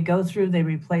insisting that they go through, they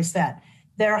replace that.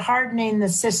 They're hardening the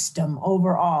system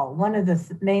overall. One of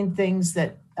the main things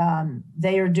that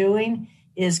they are doing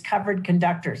is covered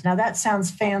conductors. Now that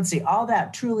sounds fancy. All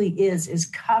that truly is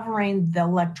covering the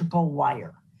electrical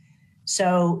wire.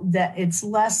 So that it's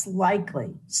less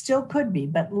likely, still could be,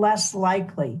 but less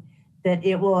likely that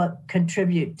it will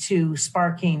contribute to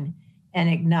sparking and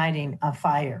igniting a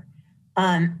fire.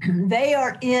 They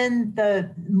are in the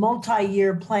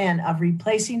multi-year plan of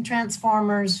replacing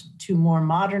transformers to more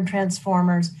modern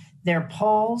transformers, their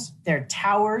poles, their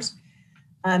towers.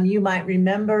 You might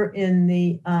remember in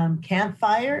the Camp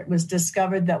Fire, it was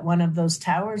discovered that one of those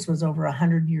towers was over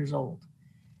 100 years old.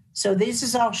 So this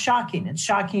is all shocking. It's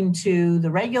shocking to the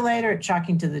regulator, it's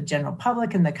shocking to the general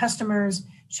public and the customers,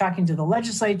 shocking to the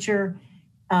legislature,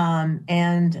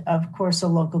 and of course the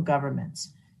local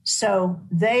governments. So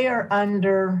they are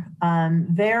under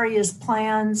various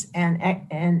plans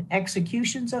and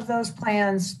executions of those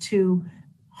plans to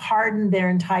harden their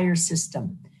entire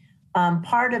system.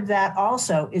 Part of that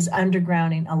also is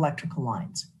undergrounding electrical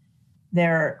lines.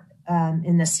 They're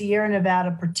in the Sierra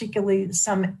Nevada, particularly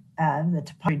some the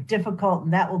topography difficult,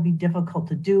 and that will be difficult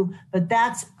to do. But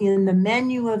that's in the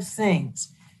menu of things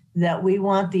that we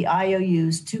want the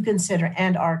IOUs to consider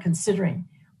and are considering.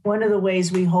 One of the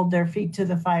ways we hold their feet to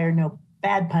the fire, no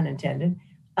bad pun intended,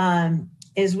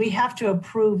 is we have to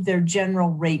approve their general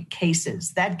rate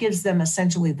cases. That gives them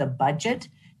essentially the budget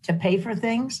to pay for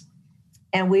things.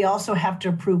 And we also have to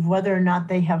approve whether or not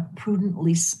they have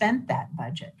prudently spent that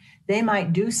budget. They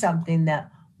might do something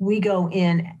that we go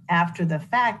in after the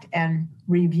fact and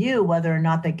review whether or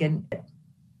not they can get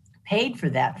paid for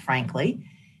that, frankly.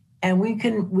 And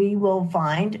we will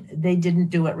find they didn't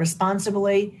do it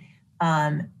responsibly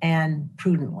and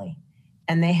prudently.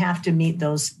 And they have to meet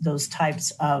those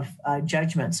types of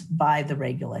judgments by the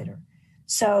regulator.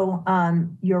 So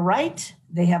you're right.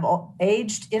 They have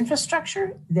aged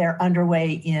infrastructure. They're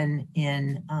underway in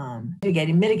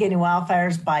mitigating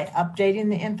wildfires by updating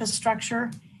the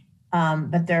infrastructure.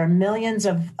 But there are millions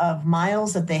of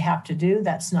miles that they have to do.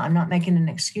 I'm not making an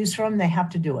excuse for them. They have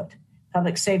to do it.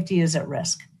 Public safety is at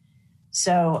risk.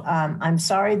 So I'm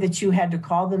sorry that you had to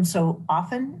call them so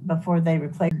often before they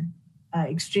replace.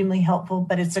 Extremely helpful,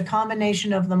 but it's a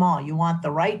combination of them all. You want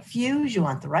the right fuse, you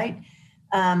want the right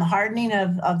hardening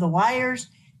of the wires,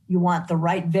 you want the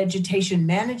right vegetation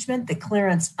management, the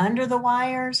clearance under the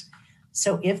wires.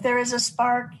 So if there is a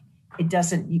spark, it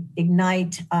doesn't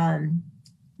ignite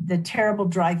the terrible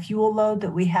dry fuel load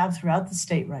that we have throughout the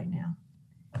state right now.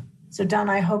 So Don,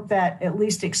 I hope that at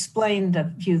least explained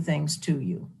a few things to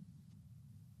you.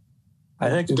 I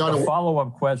think Donna, a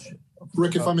follow-up question.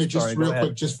 Rick, if I may just real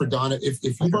quick, just for Donna, if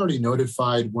you've already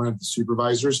notified one of the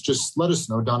supervisors, just let us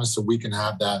know, Donna, so we can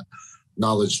have that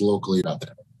knowledge locally about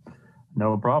that.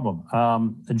 No problem.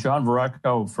 John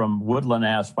Varacco from Woodland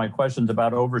asked, my question's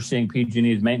about overseeing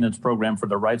PG&E's maintenance program for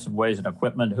the rights of ways and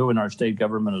equipment. Who in our state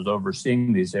government is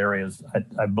overseeing these areas?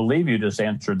 I believe you just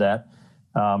answered that.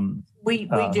 We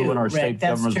do, who in our Rick, state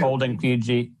government is holding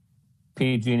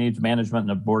PG&E's management and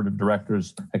the board of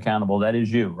directors accountable? That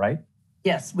is you, right?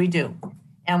 Yes, we do.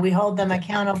 And we hold them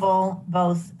accountable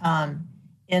both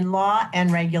in law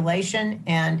and regulation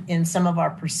and in some of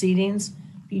our proceedings.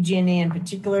 PG&E in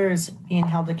particular is being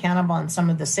held accountable on some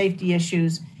of the safety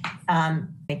issues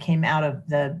that came out of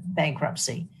the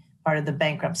bankruptcy, part of the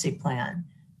bankruptcy plan.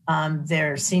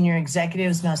 Their senior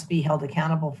executives must be held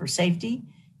accountable for safety,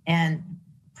 and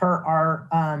per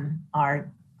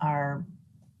our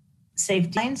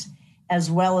safety lines,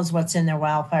 as well as what's in their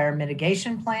wildfire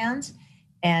mitigation plans.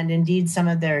 And indeed, some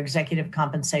of their executive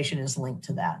compensation is linked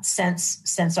to that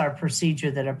since our procedure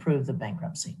that approved the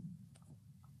bankruptcy.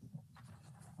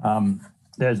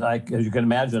 As you can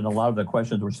imagine, a lot of the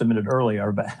questions were submitted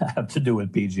earlier have to do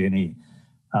with PG&E.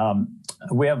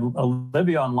 We have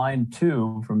Olivia on line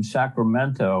 2 from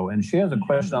Sacramento, and she has a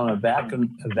question on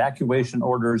evacuation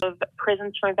orders. Of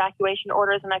prisons from evacuation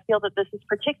orders, and I feel that this is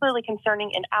particularly concerning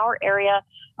in our area,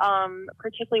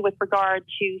 particularly with regard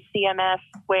to CMS,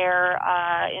 where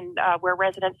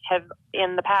residents have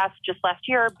in the past, just last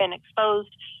year, been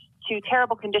exposed to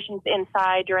terrible conditions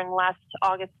inside during last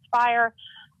August's fire.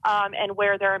 And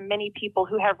where there are many people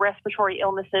who have respiratory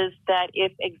illnesses that,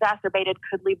 if exacerbated,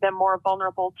 could leave them more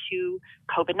vulnerable to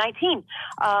COVID-19.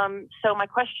 So my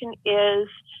question is,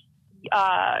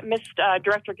 Ms.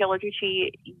 Director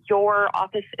Ghilarducci, your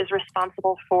office is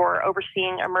responsible for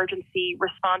overseeing emergency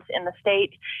response in the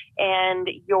state, and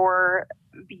your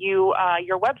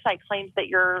website claims that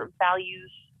your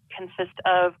values consist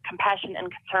of compassion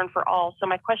and concern for all. So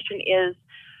my question is,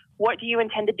 what do you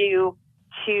intend to do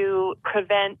to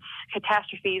prevent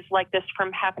catastrophes like this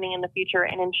from happening in the future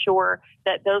and ensure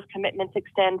that those commitments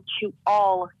extend to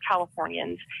all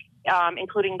Californians,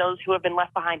 including those who have been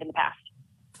left behind in the past?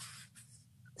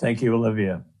 Thank you,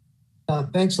 Olivia.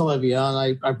 Thanks, Olivia.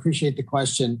 And I appreciate the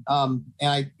question. And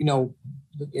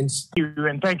Thank you,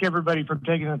 and thank everybody for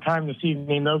taking the time this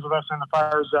evening. Those of us in the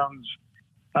fire zones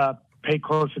pay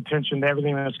close attention to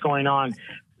everything that's going on.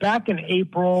 Back in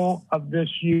April of this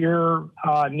year,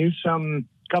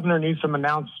 Governor Newsom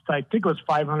announced, I think it was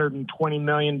 $520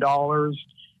 million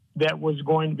that was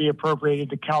going to be appropriated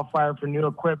to CAL FIRE for new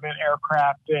equipment,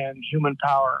 aircraft, and human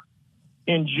power.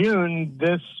 In June,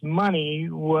 this money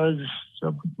was,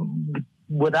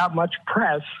 without much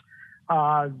press,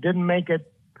 didn't make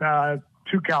it to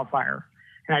CAL FIRE.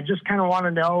 And I just kind of want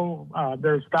to know,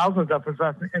 there's thousands of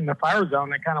us in the fire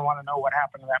zone that kind of want to know what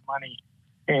happened to that money.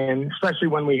 And especially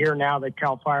when we hear now that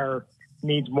CAL FIRE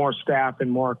needs more staff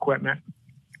and more equipment.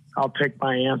 I'll take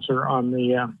my answer on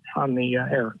the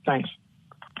air. Thanks.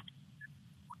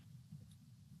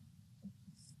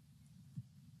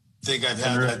 I think I've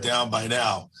had that down by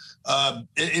now. At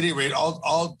any rate,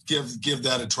 I'll give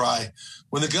that a try.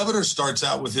 When the governor starts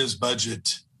out with his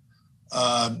budget,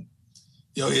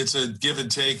 it's a give and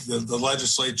take. The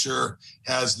legislature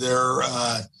has their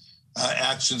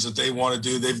actions that they want to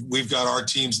do. We've got our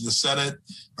teams in the Senate,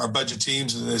 our budget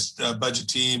teams, and this budget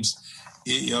teams,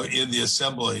 in the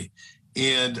Assembly.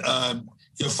 And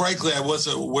frankly, I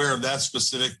wasn't aware of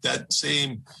that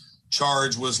same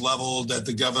charge was leveled at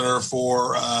the governor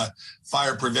for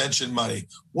fire prevention money.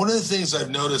 One of the things I've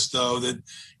noticed, though, that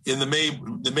in the May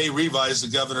revise, the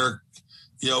governor,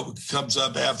 comes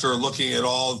up after looking at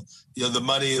all, the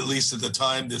money, at least at the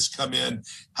time that's come in,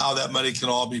 how that money can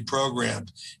all be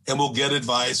programmed, and we'll get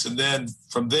advice. And then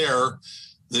from there,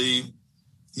 the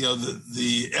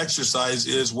exercise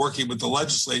is working with the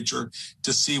legislature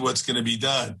to see what's going to be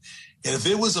done. And if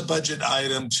it was a budget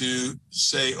item to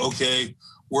say, okay,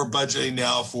 we're budgeting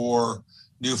now for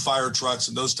new fire trucks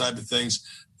and those type of things,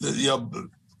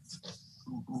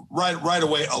 right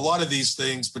away, a lot of these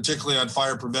things, particularly on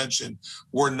fire prevention,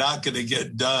 we're not going to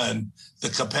get done. The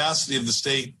capacity of the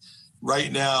state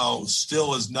right now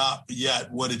still is not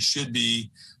yet what it should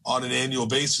be on an annual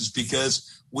basis,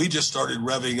 because we just started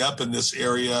revving up in this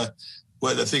area.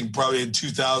 What I think probably in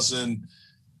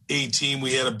 2018,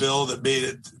 we had a bill that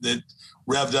that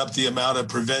revved up the amount of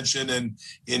prevention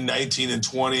in 19 and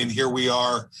 20. And here we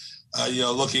are,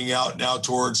 looking out now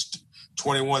towards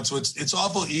 21. So it's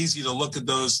awful easy to look at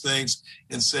those things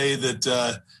and say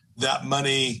that that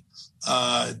money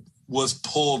was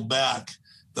pulled back.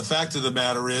 The fact of the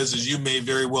matter is you may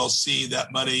very well see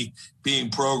that money being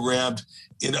programmed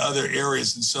in other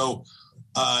areas. And so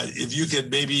if you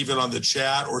could maybe even on the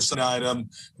chat or some item,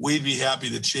 we'd be happy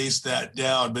to chase that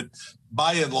down. But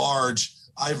by and large,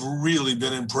 I've really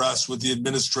been impressed with the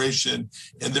administration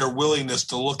and their willingness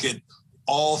to look at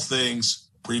all things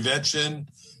prevention,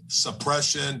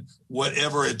 suppression,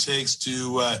 whatever it takes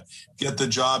to get the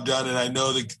job done. And I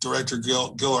know that Director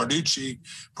Ghilarducci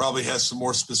probably has some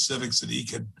more specifics that he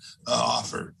could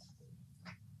offer.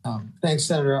 Thanks,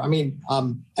 Senator. I mean, I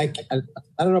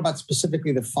don't know about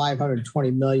specifically the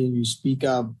 $520 million you speak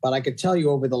of, but I could tell you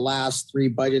over the last 3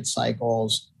 budget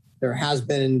cycles, there has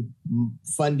been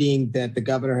funding that the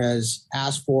governor has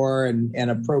asked for and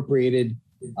appropriated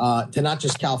to not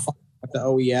just CAL FIRE, but the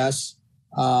OES.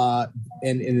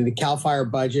 And in the CAL FIRE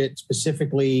budget,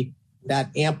 specifically, that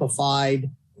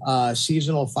amplified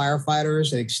seasonal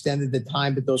firefighters and extended the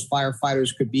time that those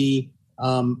firefighters could be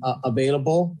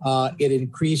available. It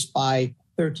increased by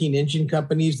 13 engine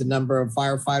companies the number of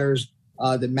firefighters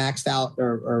that maxed out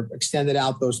or extended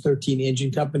out those 13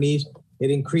 engine companies. It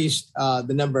increased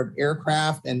the number of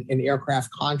aircraft and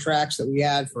aircraft contracts that we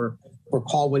had for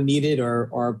call when needed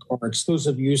or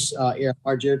exclusive use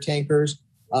large air tankers.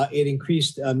 It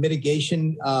increased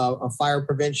mitigation of fire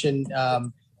prevention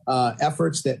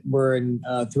efforts that were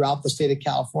throughout the state of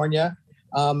California.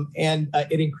 And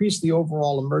it increased the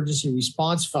overall emergency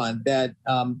response fund that,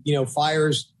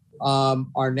 fires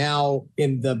are now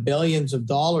in the billions of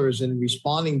dollars in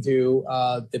responding to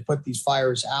put these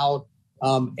fires out.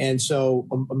 And so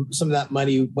some of that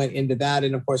money went into that.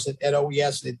 And of course, at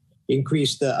OES, it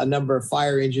increased a number of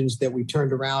fire engines that we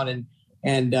turned around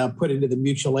and put into the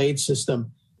mutual aid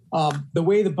system. The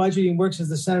way the budgeting works, as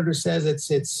the senator says,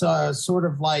 it's sort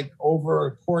of like over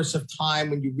a course of time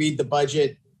when you read the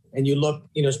budget and you look,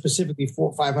 specifically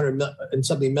for 500 and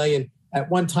something million. At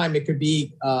one time, it could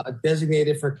be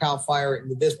designated for CAL FIRE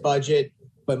into this budget,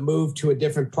 but moved to a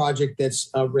different project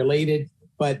that's related.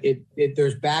 But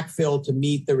there's backfill to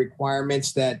meet the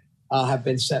requirements that have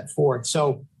been set forth.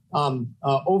 So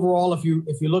overall, if you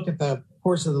look at the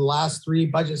course of the last 3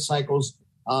 budget cycles,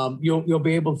 you'll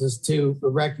be able to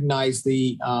recognize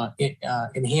the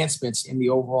enhancements in the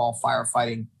overall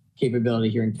firefighting capability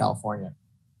here in California.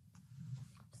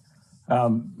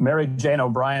 Mary Jane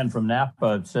O'Brien from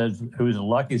Napa says, who's a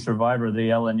lucky survivor of the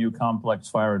LNU complex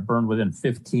fire, it burned within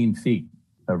 15 feet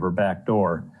of her back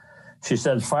door. She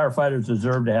says firefighters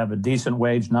deserve to have a decent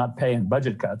wage, not pay and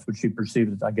budget cuts, which she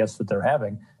perceives, I guess, that they're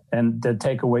having, and to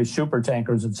take away super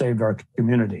tankers that saved our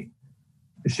community.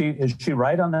 Is she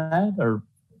right on that? Or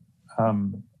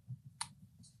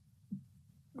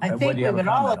I think we would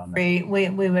all agree. We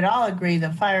would all agree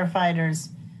that firefighters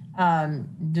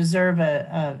deserve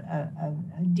a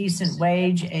decent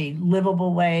wage, a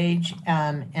livable wage,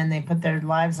 and they put their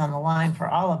lives on the line for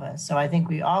all of us. So I think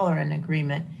we all are in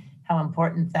agreement how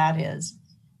important that is.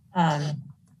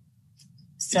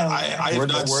 So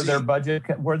were there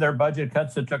budget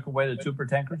cuts that took away the super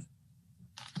tankers?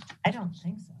 I don't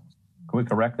think so. Can we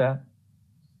correct that?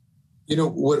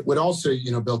 What also,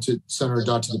 Bill, to Senator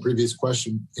Dodd, to the previous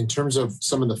question, in terms of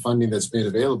some of the funding that's made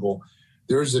available,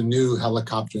 there's a new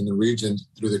helicopter in the region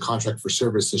through the contract for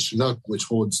service, the Chinook, which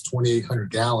holds 2,800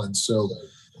 gallons. So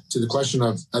to the question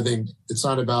of, I think it's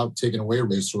not about taking away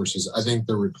resources. I think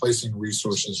they're replacing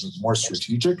resources with more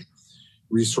strategic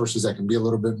resources that can be a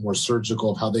little bit more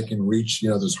surgical of how they can reach,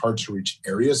 those hard to reach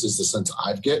areas is the sense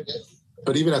I get.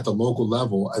 But even at the local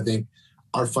level, I think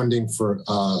our funding for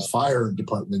fire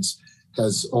departments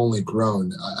has only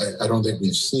grown. I don't think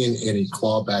we've seen any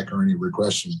clawback or any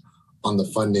regression on the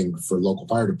funding for local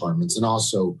fire departments, and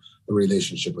also the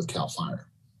relationship with CAL FIRE.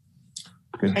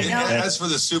 And as for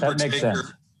the super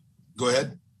tanker, go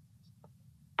ahead.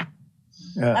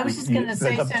 I was just going to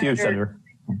say, Senator.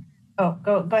 Oh,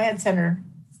 go ahead, Senator.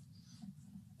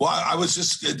 Well, I was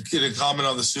just going to comment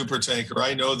on the super tanker.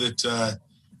 I know that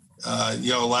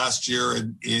last year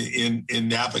in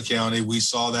Napa County, we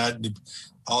saw that.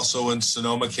 Also in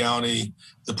Sonoma County,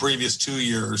 the previous 2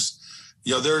 years,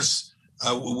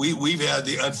 we've had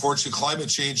the unfortunate climate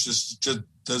change just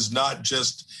does not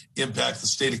just impact the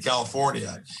state of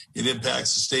California. It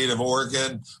impacts the state of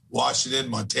Oregon, Washington,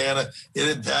 Montana.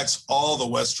 It impacts all the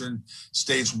Western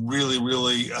states really,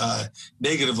 really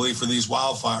negatively for these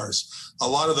wildfires. A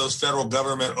lot of those federal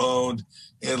government owned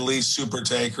and leased super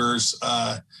tankers,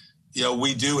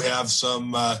 we do have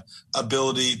some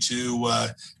ability to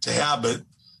have it.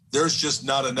 There's just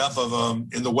not enough of them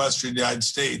in the Western United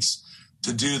States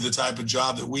to do the type of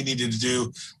job that we needed to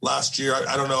do last year.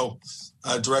 I don't know,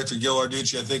 Director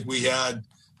Ghilarducci, I think we had,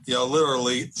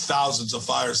 literally thousands of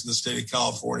fires in the state of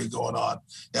California going on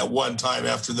at one time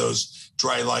after those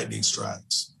dry lightning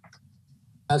strikes.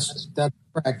 That's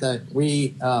correct.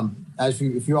 We,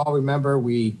 if you all remember,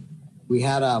 we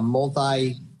had a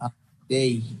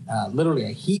multi-day, literally a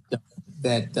heat dome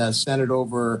that centered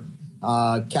over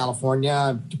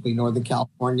California, particularly Northern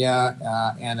California,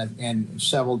 and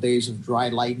several days of dry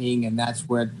lightning, and that's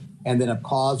what ended up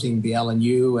causing the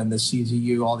LNU and the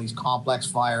CZU, all these complex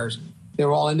fires. They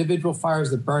were all individual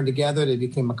fires that burned together. They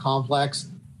became a complex,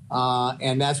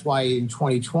 and that's why in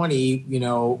 2020,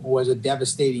 was a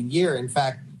devastating year. In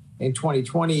fact, in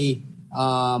 2020,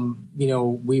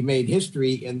 we made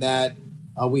history in that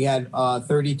we had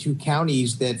 32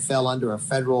 counties that fell under a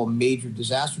federal major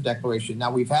disaster declaration. Now,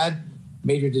 we've had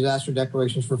major disaster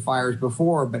declarations for fires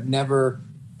before, but never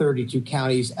 32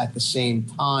 counties at the same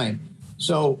time.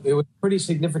 So it was a pretty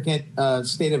significant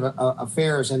state of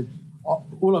affairs. And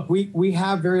look, we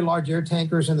have very large air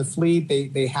tankers in the fleet.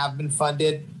 They have been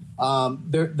funded.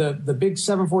 The big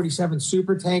 747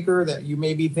 super tanker that you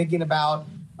may be thinking about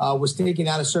was taken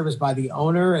out of service by the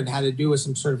owner and had to do with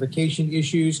some certification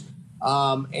issues.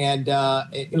 Look,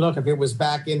 if it was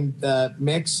back in the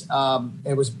mix,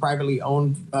 it was a privately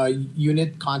owned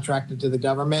unit contracted to the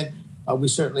government. We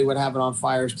certainly would have it on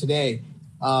fires today.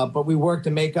 but we work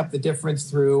to make up the difference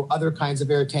through other kinds of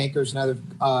air tankers and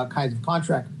other kinds of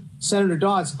contract. Senator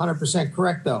Dodd's 100%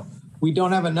 correct, though. We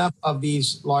don't have enough of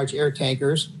these large air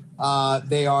tankers.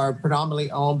 They are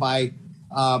predominantly owned by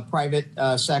private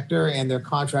sector, and they're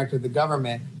contracted to the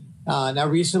government. Now,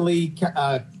 recently,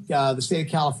 the state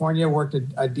of California worked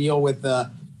a deal with the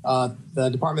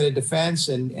Department of Defense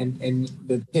and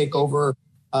to take over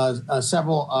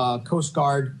several Coast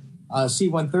Guard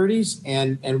C-130s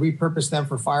and repurpose them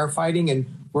for firefighting. And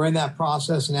we're in that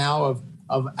process now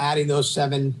of adding those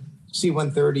 7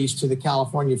 C-130s to the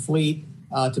California fleet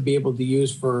to be able to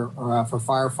use for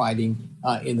firefighting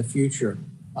in the future.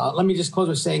 Let me just close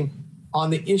with saying, on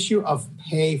the issue of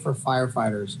pay for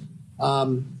firefighters,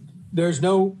 there's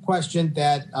no question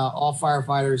that all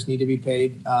firefighters need to be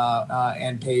paid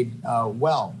and paid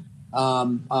well.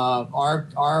 Our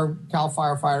Cal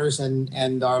firefighters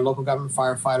and our local government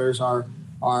firefighters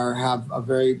have a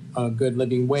very good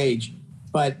living wage.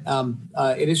 But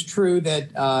it is true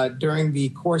that during the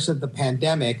course of the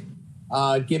pandemic,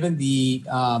 given the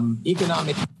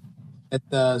economic that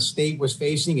the state was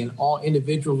facing and all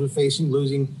individuals were facing,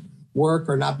 losing work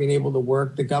or not being able to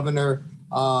work, the governor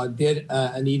did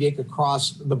an edict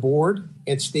across the board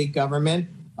at state government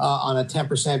on a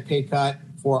 10% pay cut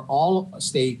for all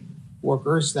state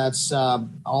workers. That's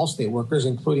all state workers,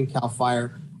 including CAL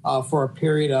FIRE, for a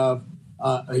period of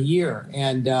a year,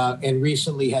 and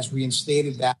recently has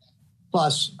reinstated that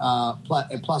plus a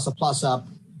plus up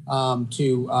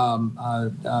through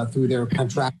their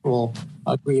contractual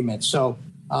agreement. So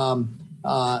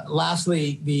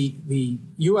lastly, the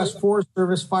U.S. Forest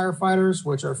Service firefighters,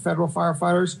 which are federal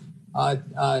firefighters,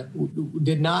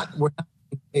 were not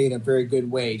paid a very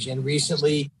good wage. And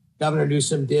recently, Governor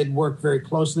Newsom did work very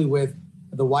closely with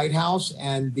the White House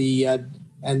and the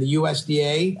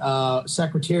USDA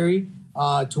secretary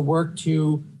to work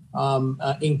to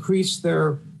increase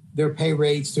their pay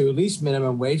rates to at least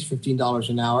minimum wage, $15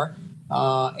 an hour,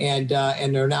 and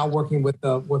they're now working with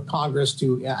Congress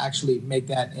to actually make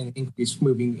that an increase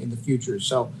moving in the future.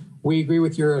 So we agree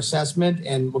with your assessment,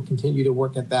 and we'll continue to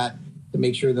work at that to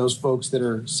make sure those folks that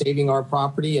are saving our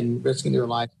property and risking their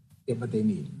lives get what they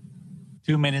need.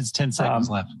 2 minutes, 10 seconds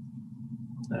left.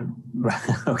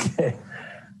 Okay.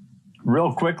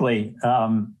 Real quickly,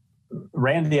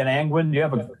 Randy and Angwin, do you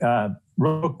have a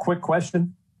real quick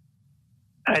question?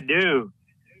 I do.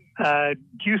 Do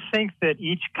you think that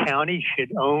each county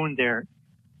should own their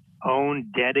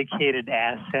own dedicated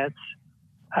assets,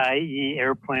 i.e.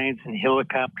 airplanes and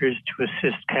helicopters to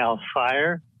assist CAL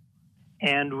FIRE?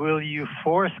 And will you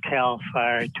force CAL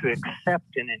FIRE to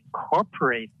accept and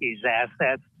incorporate these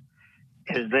assets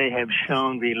as they have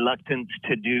shown reluctance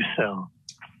to do so?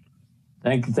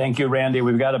 Thank you, Randy.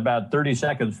 We've got about 30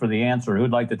 seconds for the answer.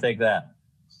 Who'd like to take that?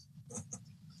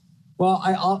 Well,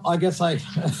 I guess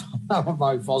that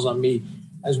probably falls on me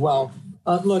as well.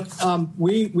 Look, I'm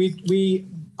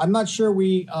not sure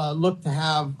we look to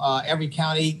have every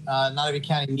county. Not every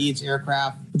county needs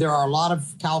aircraft. There are a lot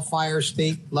of CAL FIRE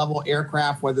state level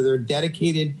aircraft, whether they're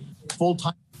dedicated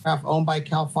full-time aircraft owned by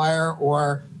CAL FIRE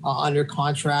or under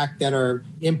contract that are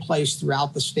in place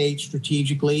throughout the state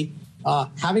strategically.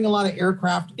 Having a lot of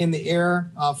aircraft in the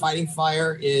air fighting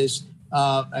fire is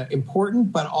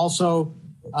important, but also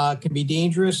can be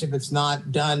dangerous if it's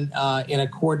not done in a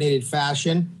coordinated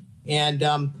fashion. And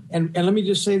let me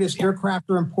just say this: aircraft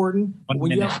are important.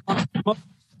 When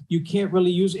you can't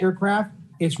really use aircraft.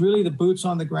 It's really the boots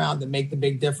on the ground that make the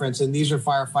big difference, and these are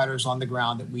firefighters on the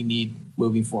ground that we need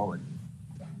moving forward.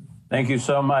 Thank you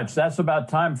so much. That's about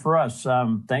time for us.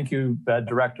 Thank you,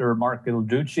 Director Mark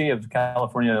Ilducci of the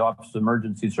California Office of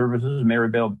Emergency Services,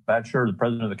 Maribel Batcher, the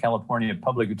President of the California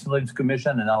Public Utilities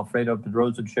Commission, and Alfredo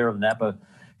Pedroza, Chair of the Napa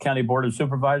County Board of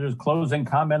Supervisors. Closing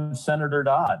comments, Senator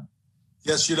Dodd.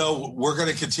 Yes, we're going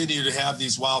to continue to have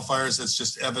these wildfires. That's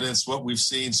just evidence what we've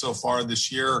seen so far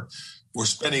this year. We're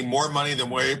spending more money than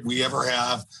we ever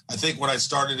have. I think when I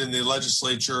started in the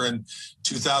legislature in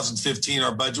 2015,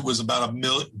 our budget was about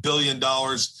 $1 billion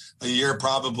a year,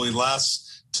 probably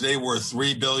less. Today we're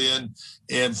 $3 billion,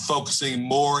 and focusing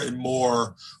more and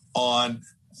more on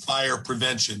fire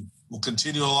prevention. We'll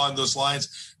continue along those lines.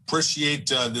 Appreciate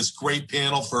this great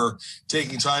panel for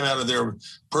taking time out of their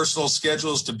personal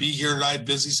schedules to be here tonight,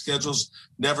 busy schedules,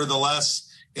 nevertheless.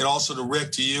 And also to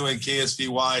Rick, to you and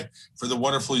KSVY for the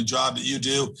wonderful job that you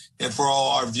do, and for all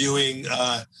our viewing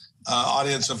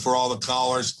audience and for all the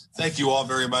callers. Thank you all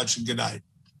very much, and good night.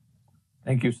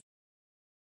 Thank you.